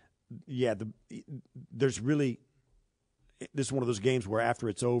 There's really – this is one of those games where after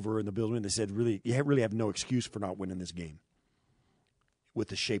it's over and the Bills win, they said, you really have no excuse for not winning this game with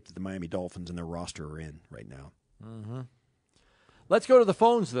the shape that the Miami Dolphins and their roster are in right now. Mm-hmm. Let's go to the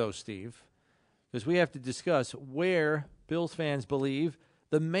phones, though, Steve, because we have to discuss where Bills fans believe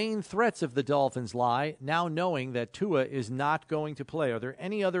the main threats of the Dolphins lie, now knowing that Tua is not going to play. Are there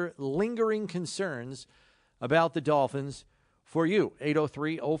any other lingering concerns about the Dolphins for you?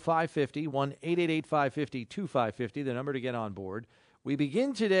 803-0550, 1-888-550-2550, the number to get on board. We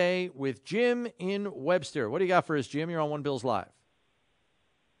begin today with Jim in Webster. What do you got for us, Jim? You're on One Bills Live.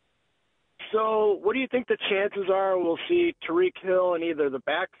 So what do you think the chances are we'll see Tyreek Hill in either the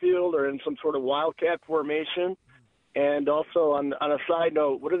backfield or in some sort of wildcat formation? And also, on a side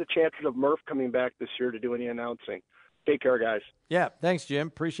note, what are the chances of Murph coming back this year to do any announcing? Take care, guys. Yeah, thanks, Jim.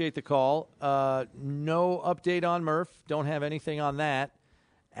 Appreciate the call. No update on Murph. Don't have anything on that.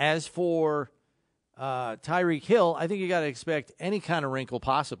 As for Tyreek Hill, I think you got to expect any kind of wrinkle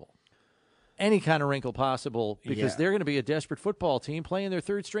possible. Any kind of wrinkle possible because they're going to be a desperate football team playing their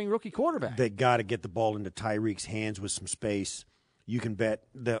third-string rookie quarterback. They got to get the ball into Tyreek's hands with some space. You can bet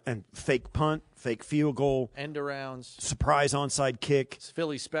and fake punt, fake field goal, end arounds, surprise onside kick, it's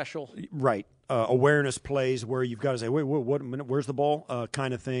Philly special, right? Awareness plays where you've got to say, wait, what minute? Where's the ball?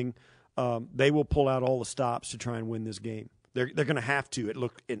 Kind of thing. They will pull out all the stops to try and win this game. They're going to have to. It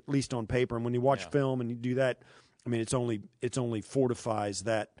look at least on paper, and when you watch film and you do that, I mean, it's only fortifies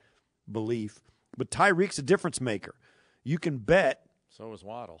that belief. But Tyreek's a difference maker. You can bet. So is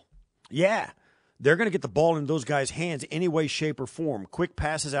Waddle. Yeah. They're going to get the ball in those guys' hands any way, shape, or form. Quick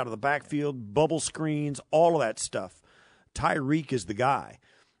passes out of the backfield, bubble screens, all of that stuff. Tyreek is the guy.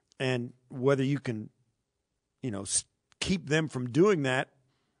 And whether you can, keep them from doing that,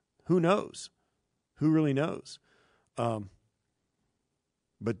 who knows? Who really knows? But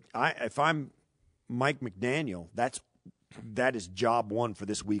if I'm Mike McDaniel, that is job one for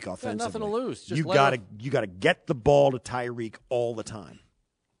this week offensively. Nothing to lose. Just you got to get the ball to Tyreek all the time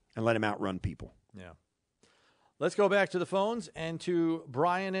and let him outrun people. Yeah. Let's go back to the phones and to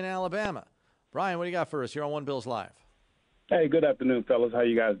Brian in Alabama. Brian, what do you got for us? You're on One Bills Live. Hey, good afternoon, fellas. How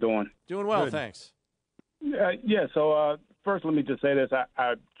you guys doing? Doing well, Good. thanks. So first let me just say this.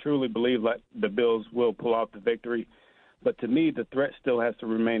 I truly believe that the Bills will pull off the victory. But to me, the threat still has to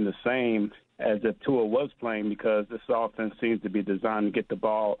remain the same as if Tua was playing, because this offense seems to be designed to get the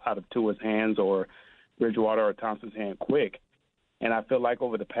ball out of Tua's hands or Bridgewater or Thompson's hand quick. And I feel like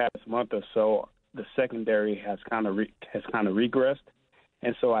over the past month or so, the secondary has kind of regressed.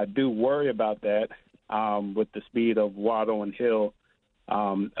 And so I do worry about that with the speed of Waddle and Hill.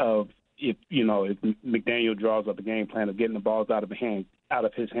 If McDaniel draws up a game plan of getting the balls out of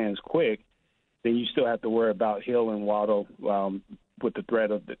his hands quick, then you still have to worry about Hill and Waddle with the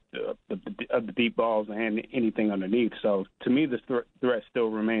threat of the deep balls and anything underneath. So to me, the threat still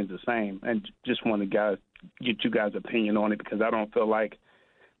remains the same. And just want to get you guys' opinion on it, because I don't feel like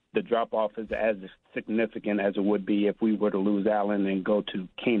the drop-off is as significant as it would be if we were to lose Allen and go to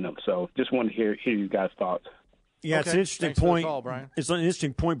Keenum. So just want to hear you guys' thoughts. Yeah, Okay. It's an interesting Thanks for the point. call, Brian. It's an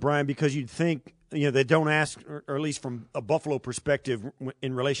interesting point, Brian, because you'd think they don't ask, or at least from a Buffalo perspective,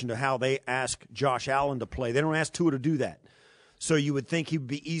 in relation to how they ask Josh Allen to play. They don't ask Tua to do that. So you would think he would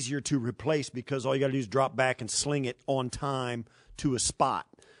be easier to replace, because all you got to do is drop back and sling it on time to a spot.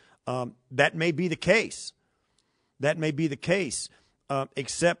 That may be the case.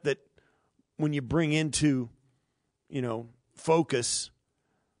 Except that when you bring into, focus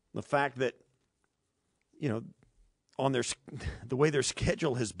the fact that, on the way their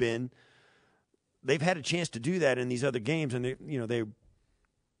schedule has been, they've had a chance to do that in these other games, and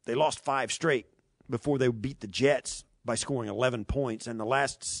they lost 5 straight before they beat the Jets by scoring 11 points. And the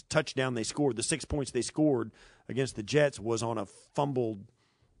last touchdown they scored, the 6 points they scored against the Jets, was on a fumbled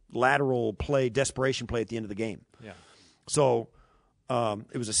lateral play, desperation play at the end of the game. Yeah. So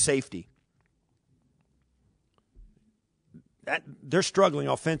it was a safety. They're struggling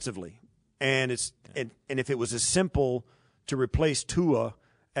offensively, and if it was as simple to replace Tua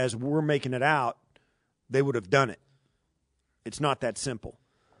as we're making it out, they would have done it. It's not that simple.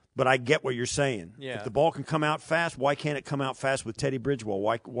 But I get what you're saying. Yeah. If the ball can come out fast, why can't it come out fast with Teddy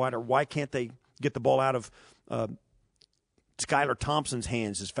Bridgewater? Why can't they get the ball out of Skylar Thompson's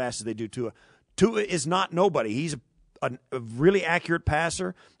hands as fast as they do Tua? Tua is not nobody. He's a really accurate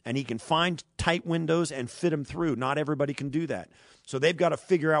passer, and he can find tight windows and fit them through. Not everybody can do that. So they've got to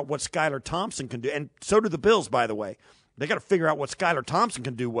figure out what Skylar Thompson can do. And so do the Bills, by the way. They got to figure out what Skylar Thompson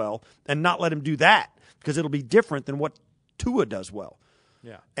can do well and not let him do that, because it'll be different than what Tua does well.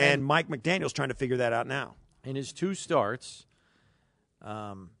 Yeah. And Mike McDaniel's trying to figure that out now. In his 2 starts,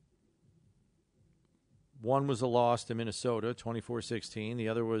 one was a loss to Minnesota, 24-16. The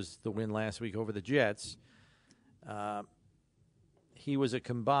other was the win last week over the Jets. He was a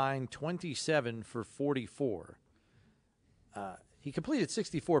combined 27 for 44. He completed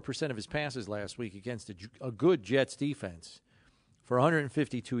 64% of his passes last week against a good Jets defense for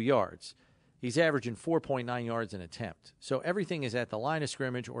 152 yards. He's averaging 4.9 yards an attempt. So everything is at the line of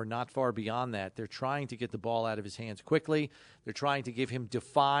scrimmage or not far beyond that. They're trying to get the ball out of his hands quickly. They're trying to give him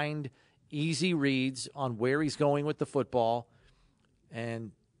defined, easy reads on where he's going with the football.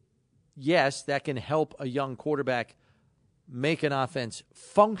 And, yes, that can help a young quarterback make an offense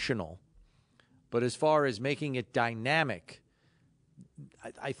functional. But as far as making it dynamic,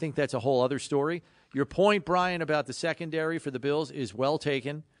 I think that's a whole other story. Your point, Brian, about the secondary for the Bills is well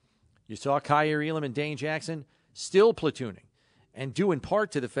taken. You saw Kaiir Elam and Dane Jackson still platooning, and due in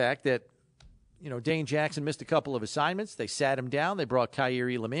part to the fact that, Dane Jackson missed a couple of assignments. They sat him down. They brought Kaiir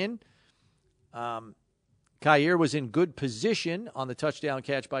Elam in. Kaiir was in good position on the touchdown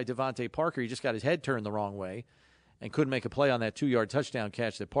catch by Devontae Parker. He just got his head turned the wrong way and couldn't make a play on that 2-yard touchdown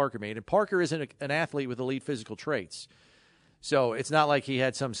catch that Parker made. And Parker isn't an athlete with elite physical traits. So it's not like he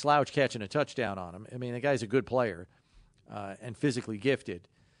had some slouch catching a touchdown on him. I mean, the guy's a good player and physically gifted.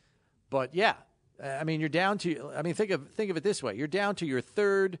 But, yeah, I mean, you're down to – I mean, think of it this way. You're down to your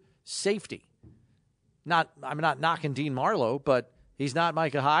third safety. I'm not knocking Dean Marlowe, but he's not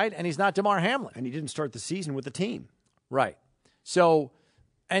Micah Hyde, and he's not DeMar Hamlin. And he didn't start the season with the team. Right. So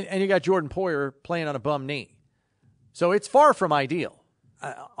and you got Jordan Poyer playing on a bum knee. So it's far from ideal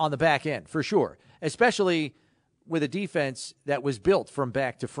on the back end, for sure, especially with a defense that was built from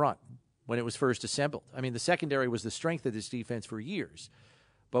back to front when it was first assembled. I mean, the secondary was the strength of this defense for years.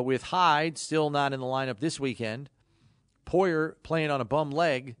 But with Hyde still not in the lineup this weekend, Poyer playing on a bum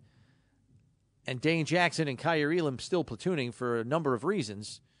leg, and Dane Jackson and Kaiir Elam still platooning for a number of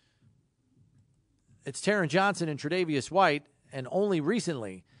reasons, it's Taron Johnson and Tre'Davious White, and only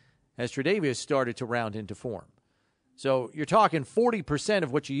recently has Tre'Davious started to round into form. So you're talking 40%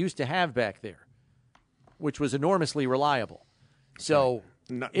 of what you used to have back there, which was enormously reliable. So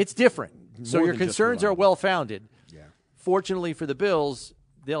it's different. So more your than just concerns are reliable. well-founded. Yeah. Fortunately for the Bills,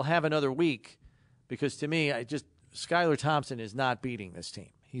 they'll have another week because to me, Skylar Thompson is not beating this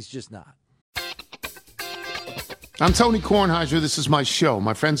team. He's just not. I'm Tony Kornheiser. This is my show.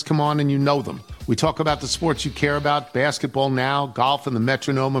 My friends come on and you know them. We talk about the sports you care about, basketball now, golf, and the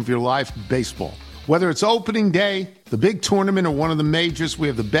metronome of your life, baseball. Whether it's opening day, the big tournament, or one of the majors, we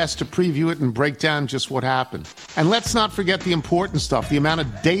have the best to preview it and break down just what happened. And let's not forget the important stuff, the amount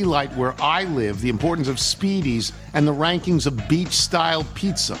of daylight where I live, the importance of Speedies, and the rankings of beach-style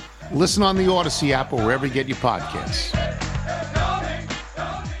pizza. Listen on the Odyssey app or wherever you get your podcasts.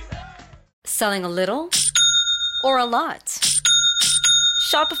 Selling a little or a lot?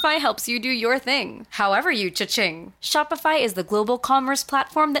 Shopify helps you do your thing, however you cha-ching. Shopify is the global commerce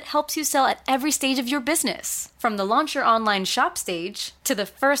platform that helps you sell at every stage of your business. From the launch your online shop stage, to the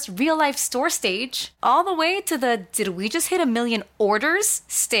first real-life store stage, all the way to the did we just hit 1 million orders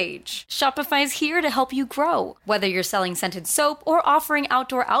stage. Shopify's here to help you grow. Whether you're selling scented soap or offering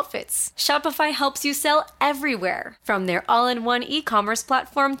outdoor outfits, Shopify helps you sell everywhere. From their all-in-one e-commerce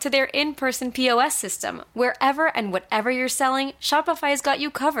platform to their in-person POS system, wherever and whatever you're selling, Shopify's got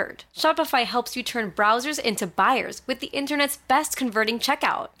you covered. Shopify helps you turn browsers into buyers with the internet's best converting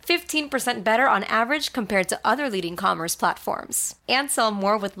checkout. 15% better on average compared to other leading commerce platforms. And sell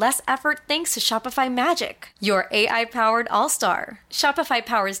more with less effort thanks to Shopify Magic, your AI-powered all-star. Shopify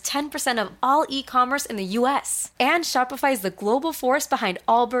powers 10% of all e-commerce in the U.S. And Shopify is the global force behind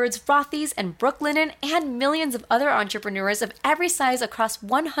Allbirds, Rothy's, and Brooklinen, and millions of other entrepreneurs of every size across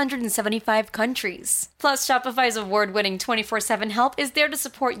 175 countries. Plus, Shopify's award-winning 24/7 help is there to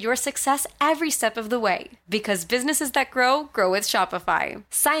support your success every step of the way. Because businesses that grow with Shopify.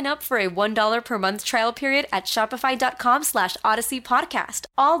 Sign up for a $1 per month trial period at shopify.com/Odyssey Podcast,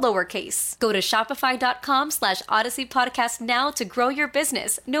 all lowercase. Go to shopify.com/Odyssey Podcast now to grow your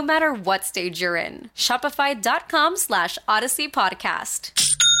business, no matter what stage you're in. Shopify.com/Odyssey Podcast.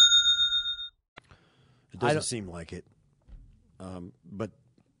 It doesn't seem like it. But,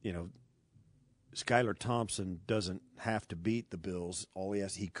 Skylar Thompson doesn't have to beat the Bills.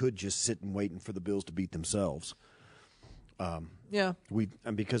 He could just sit and wait for the Bills to beat themselves. Yeah.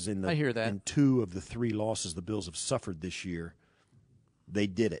 Because I hear that. In 2 of the 3 losses the Bills have suffered this year, they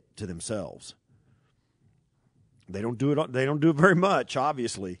did it to themselves. They don't do it very much,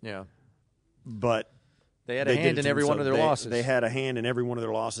 obviously. Yeah. But they had a hand in every one of their losses. They had a hand in every one of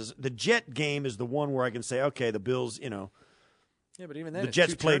their losses. The Jet game is the one where I can say, okay, the Bills, Yeah, but even then, the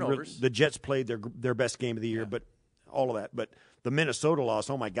Jets played their best game of the year, but all of that. But the Minnesota loss,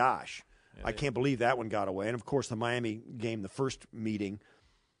 oh my gosh, I can't believe that one got away. And of course, the Miami game, the first meeting,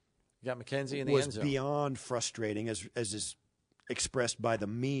 you got McKenzie in the was end zone. beyond frustrating, as is expressed by the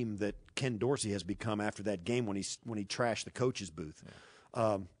meme that Ken Dorsey has become after that game when he trashed the coach's booth.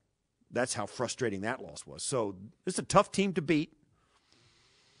 Yeah. That's how frustrating that loss was. So it's a tough team to beat.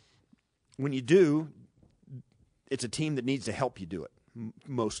 When you do, it's a team that needs to help you do it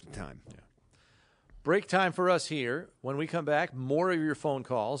most of the time. Yeah. Break time for us here. When we come back, more of your phone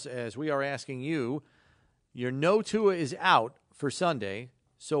calls as we are asking you, your no Tua is out for Sunday,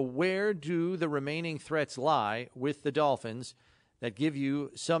 so where do the remaining threats lie with the Dolphins that give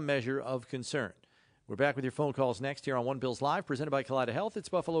you some measure of concern? We're back with your phone calls next here on One Bills Live, presented by Kaleida Health. It's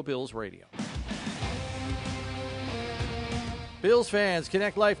Buffalo Bills Radio. Bills fans,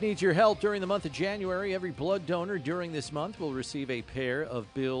 Connect Life needs your help during the month of January. Every blood donor during this month will receive a pair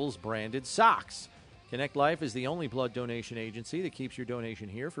of Bills-branded socks. Connect Life is the only blood donation agency that keeps your donation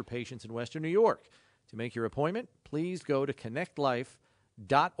here for patients in Western New York. To make your appointment, please go to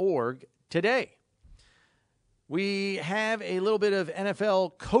connectlife.org today. We have a little bit of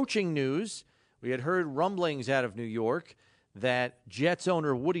NFL coaching news. We had heard rumblings out of New York that Jets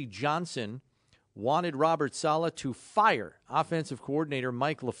owner Woody Johnson wanted Robert Saleh to fire offensive coordinator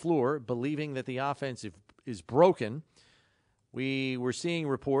Mike LaFleur, believing that the offense is broken. We were seeing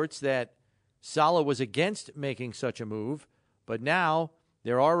reports that Saleh was against making such a move, but now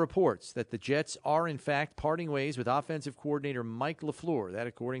there are reports that the Jets are, in fact, parting ways with offensive coordinator Mike LaFleur. That,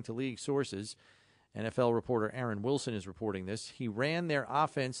 according to league sources. NFL reporter Aaron Wilson is reporting this. He ran their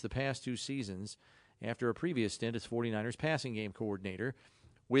offense the past 2 seasons after a previous stint as 49ers passing game coordinator.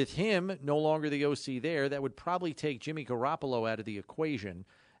 With him no longer the OC there, that would probably take Jimmy Garoppolo out of the equation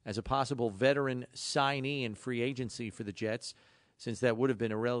as a possible veteran signee in free agency for the Jets, since that would have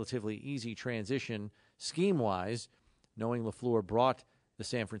been a relatively easy transition scheme-wise, knowing LaFleur brought the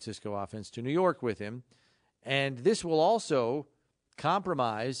San Francisco offense to New York with him. And this will also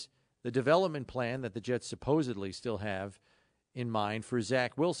compromise the development plan that the Jets supposedly still have in mind for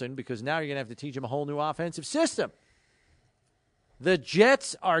Zach Wilson, because now you're going to have to teach him a whole new offensive system. The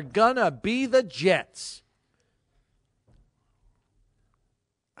Jets are going to be the Jets.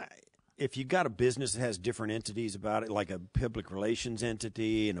 If you got a business that has different entities about it, like a public relations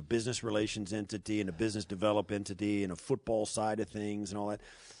entity and a business relations entity and a business develop entity and a football side of things and all that,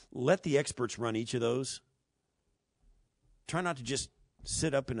 let the experts run each of those. Try not to just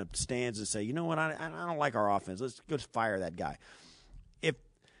sit up in the stands and say, you know what, I don't like our offense. Let's go fire that guy. If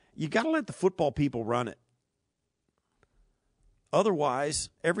you got to let the football people run it. Otherwise,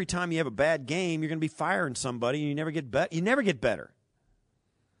 every time you have a bad game, you're going to be firing somebody and you never get better.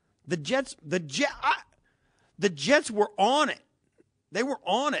 The Jets were on it. They were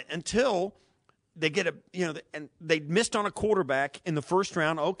on it until they get and they missed on a quarterback in the first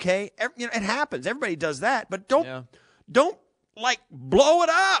round. Okay, it happens. Everybody does that, but don't like blow it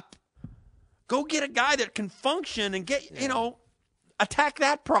up. Go get a guy that can function and attack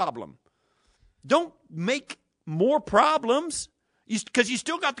that problem. Don't make more problems because you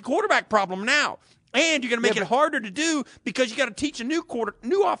still got the quarterback problem now. And you're going to make it harder to do because you got to teach a new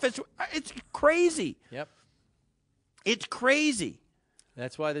offense. It's crazy. Yep. It's crazy.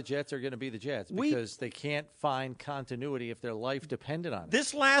 That's why the Jets are going to be the Jets, because they can't find continuity if their life depended on it.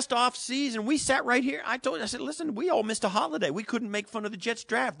 This last offseason, we sat right here. I said, listen, we all missed a holiday. We couldn't make fun of the Jets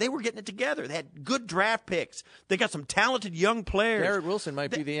draft. They were getting it together. They had good draft picks. They got some talented young players. Garrett Wilson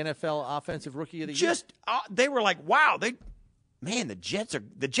might be the NFL Offensive Rookie of the Year. They were like, wow, the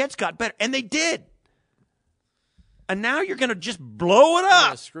Jets got better, and they did. And now you're going to just blow it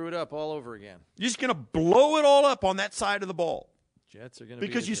up. Screw it up all over again. You're just going to blow it all up on that side of the ball. Jets are going to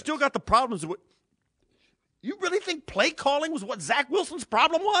because you still got the problems. You really think play calling was what Zach Wilson's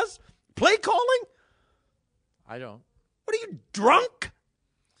problem was? Play calling? I don't. What are you, drunk?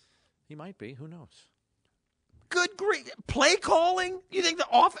 He might be. Who knows? Good grief. Play calling? You think the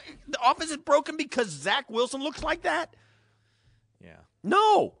offense is broken because Zach Wilson looks like that? Yeah.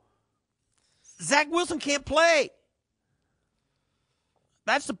 No. Zach Wilson can't play.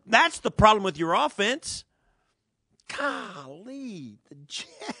 That's the problem with your offense. Golly, the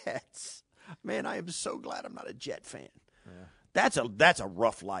Jets. Man, I am so glad I'm not a Jet fan. Yeah. That's a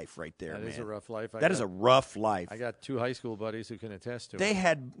rough life right there, man. That is a rough life. That is a rough life. I got 2 high school buddies who can attest to it.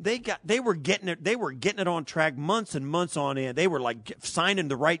 They were getting it on track months and months on end. They were like signing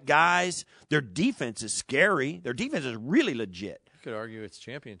the right guys. Their defense is scary. Their defense is really legit. You could argue it's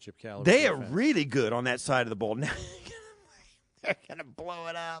championship caliber. They defense. are really good on that side of the ball. Now they're going to blow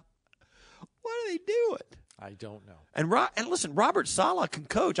it up. What are they doing? I don't know. And listen, Robert Saleh can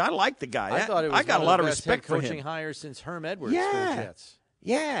coach. I like the guy. I thought it was I got a lot of respect for him. Coaching hire since Herm Edwards for the Jets.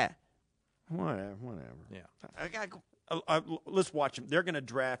 Yeah. Whatever. Yeah. Let's watch them. They're going to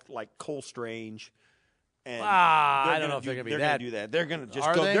draft like Cole Strange. And I don't know if they're going to be that. They're going to do that. They're going to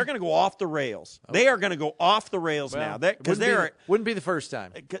just go. They're going to go off the rails. Okay. They are going to go off the rails now. Because wouldn't be the first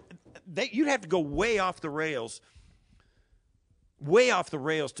time. You'd have to go way off the rails. Way off the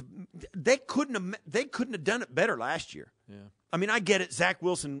rails. They couldn't have done it better last year. Yeah. I mean, I get it. Zach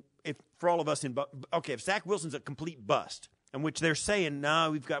Wilson. For all of us if Zach Wilson's a complete bust, in which they're saying,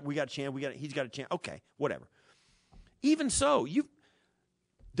 no, we got a chance. He's got a chance. Okay, whatever. Even so,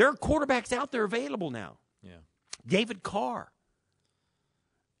 there are quarterbacks out there available now. Yeah. David Carr.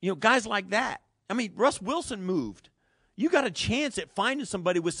 Guys like that. I mean, Russ Wilson moved. You got a chance at finding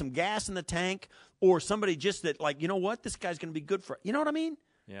somebody with some gas in the tank or somebody just that, like, you know what, this guy's going to be good for – you know what I mean?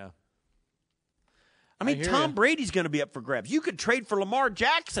 Yeah. I mean, Tom Brady's going to be up for grabs. You could trade for Lamar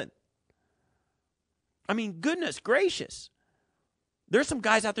Jackson. I mean, goodness gracious. There's some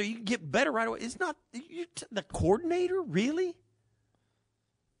guys out there you can get better right away. It's not the coordinator, really?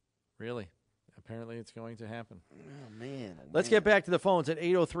 Really? Apparently it's going to happen. Oh, man. Let's get back to the phones at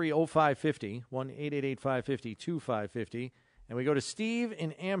 803-0550, 1-888-550-2550. And we go to Steve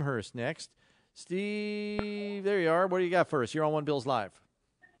in Amherst next. Steve, there you are. What do you got for us? You're on One Bills Live.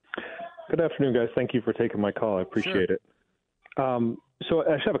 Good afternoon, guys. Thank you for taking my call. I appreciate it. So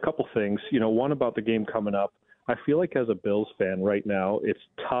I just have a couple things. One about the game coming up. I feel like as a Bills fan right now, it's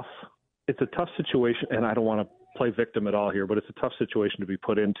tough. It's a tough situation, and I don't want to play victim at all here, but it's a tough situation to be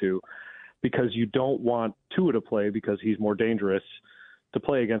put into because you don't want Tua to play because he's more dangerous to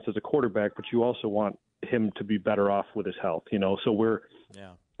play against as a quarterback, but you also want him to be better off with his health, So we're,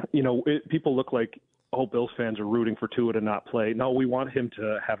 people look like, Bills fans are rooting for Tua to not play. No, we want him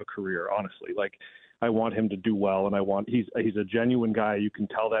to have a career, honestly. Like, I want him to do well, and he's a genuine guy. You can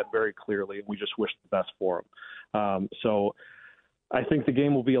tell that very clearly, and we just wish the best for him. So I think the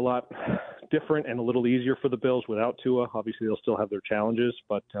game will be a lot different and a little easier for the Bills without Tua. Obviously, they'll still have their challenges,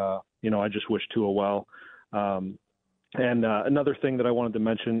 but, I just wish Tua well. And another thing that I wanted to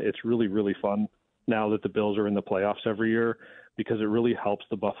mention, it's really, really fun now that the Bills are in the playoffs every year because it really helps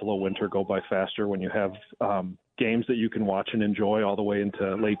the Buffalo winter go by faster when you have games that you can watch and enjoy all the way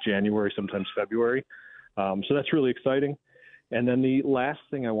into late January, sometimes February. So that's really exciting. And then the last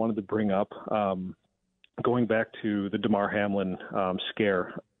thing I wanted to bring up, going back to the Damar Hamlin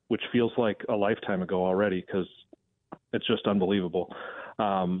scare, which feels like a lifetime ago already because it's just unbelievable.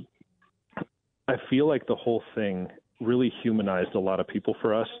 I feel like the whole thing really humanized a lot of people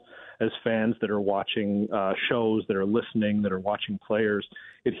for us as fans that are watching shows, that are listening, that are watching players.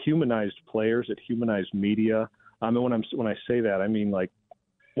 It humanized players. It humanized media. And when I say that, I mean like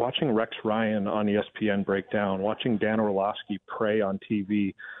watching Rex Ryan on ESPN break down, watching Dan Orlovsky pray on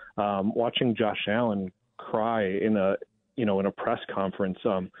TV, watching Josh Allen cry in a press conference.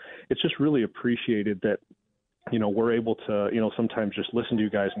 It's just really appreciated that, we're able to, sometimes just listen to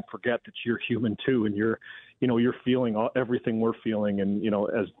you guys and forget that you're human too. And you're feeling everything we're feeling. And,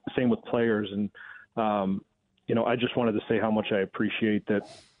 as same with players. And, I just wanted to say how much I appreciate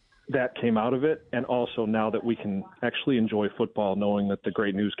that came out of it. And also now that we can actually enjoy football, knowing that the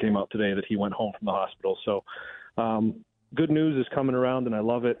great news came out today that he went home from the hospital. So, good news is coming around and I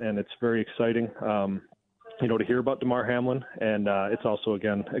love it. And it's very exciting. To hear about Damar Hamlin. And it's also,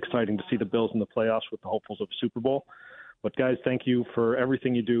 again, exciting to see the Bills in the playoffs with the hopefuls of Super Bowl. But, guys, thank you for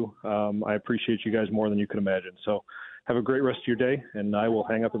everything you do. I appreciate you guys more than you could imagine. So have a great rest of your day, and I will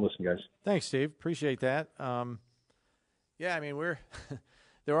hang up and listen, guys. Thanks, Steve. Appreciate that. We're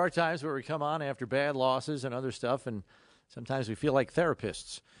there are times where we come on after bad losses and other stuff, and sometimes we feel like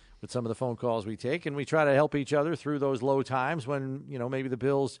therapists with some of the phone calls we take, and we try to help each other through those low times when, maybe the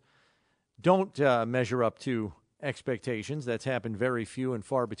Bills don't measure up to expectations. That's happened very few and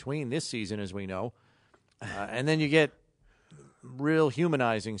far between this season, as we know. And then you get real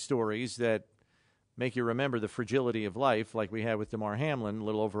humanizing stories that make you remember the fragility of life, like we had with Damar Hamlin a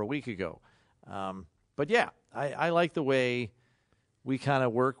little over a week ago. I like the way we kind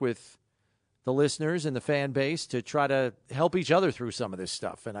of work with the listeners and the fan base to try to help each other through some of this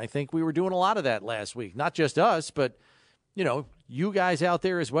stuff. And I think we were doing a lot of that last week. Not just us, but you guys out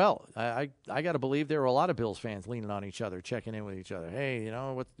there as well. I got to believe there were a lot of Bills fans leaning on each other, checking in with each other. Hey,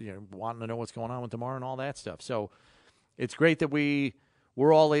 wanting to know what's going on with Damar and all that stuff. So it's great that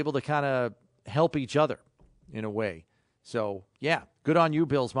we're all able to kind of help each other in a way. So, yeah, good on you,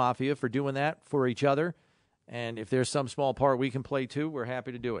 Bills Mafia, for doing that for each other. And if there's some small part we can play too, we're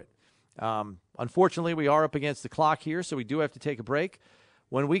happy to do it. Unfortunately, we are up against the clock here, so we do have to take a break.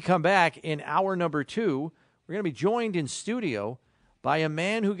 When we come back in hour number 2, we're going to be joined in studio by a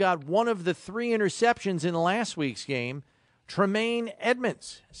man who got one of the 3 interceptions in last week's game, Tremaine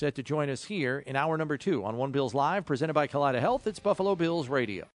Edmonds, set to join us here in hour number 2 on One Bills Live, presented by Kaleida Health. It's Buffalo Bills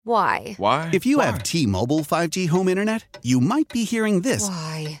Radio. Why? If you have T-Mobile 5G home internet, you might be hearing this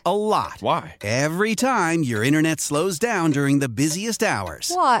a lot. Why? Every time your internet slows down during the busiest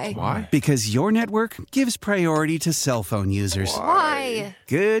hours. Why? Because your network gives priority to cell phone users. Why?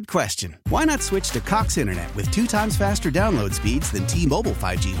 Good question. Why not switch to Cox Internet with 2 times faster download speeds than T-Mobile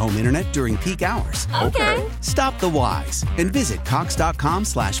 5G home internet during peak hours? Okay. Stop the whys and visit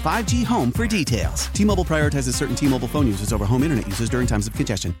cox.com/5G home for details. T-Mobile prioritizes certain T-Mobile phone users over home internet users during times of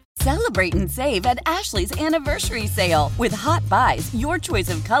congestion. Celebrate and save at Ashley's Anniversary Sale. With Hot Buys, your choice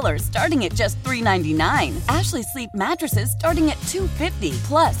of colors starting at just $3.99. Ashley Sleep mattresses starting at $2.50.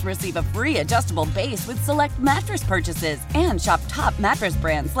 Plus, receive a free adjustable base with select mattress purchases. And shop top mattress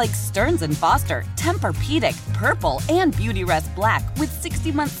brands like Stearns & Foster, Tempur-Pedic, Purple, and Beautyrest Black with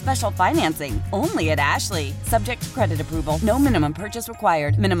 60-month special financing. Only at Ashley. Subject to credit approval. No minimum purchase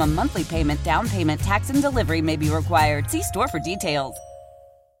required. Minimum monthly payment, down payment, tax, and delivery may be required. See store for details.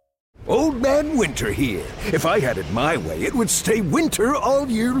 Old Man Winter here. If I had it my way, it would stay winter all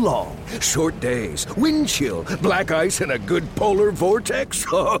year long. Short days, wind chill, black ice, and a good polar vortex.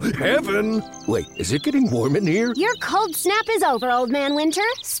 Oh, heaven. Wait, is it getting warm in here? Your cold snap is over, Old Man Winter.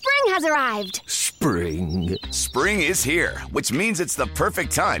 Spring has arrived. Spring. Spring is here, which means it's the perfect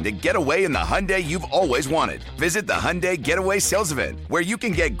time to get away in the Hyundai you've always wanted. Visit the Hyundai Getaway Sales Event, where you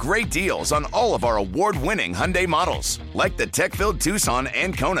can get great deals on all of our award-winning Hyundai models, like the tech-filled Tucson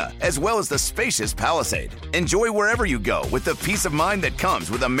and Kona, as well as the spacious Palisade. Enjoy wherever you go with the peace of mind that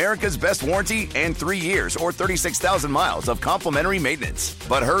comes with America's best warranty and 3 years or 36,000 miles of complimentary maintenance.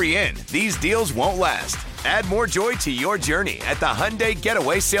 But hurry in, these deals won't last. Add more joy to your journey at the Hyundai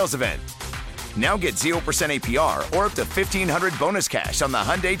Getaway Sales Event. Now get 0% APR or up to $1,500 bonus cash on the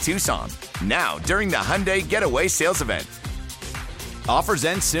Hyundai Tucson. Now, during the Hyundai Getaway Sales Event. Offers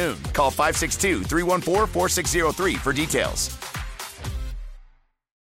end soon. Call 562-314-4603 for details.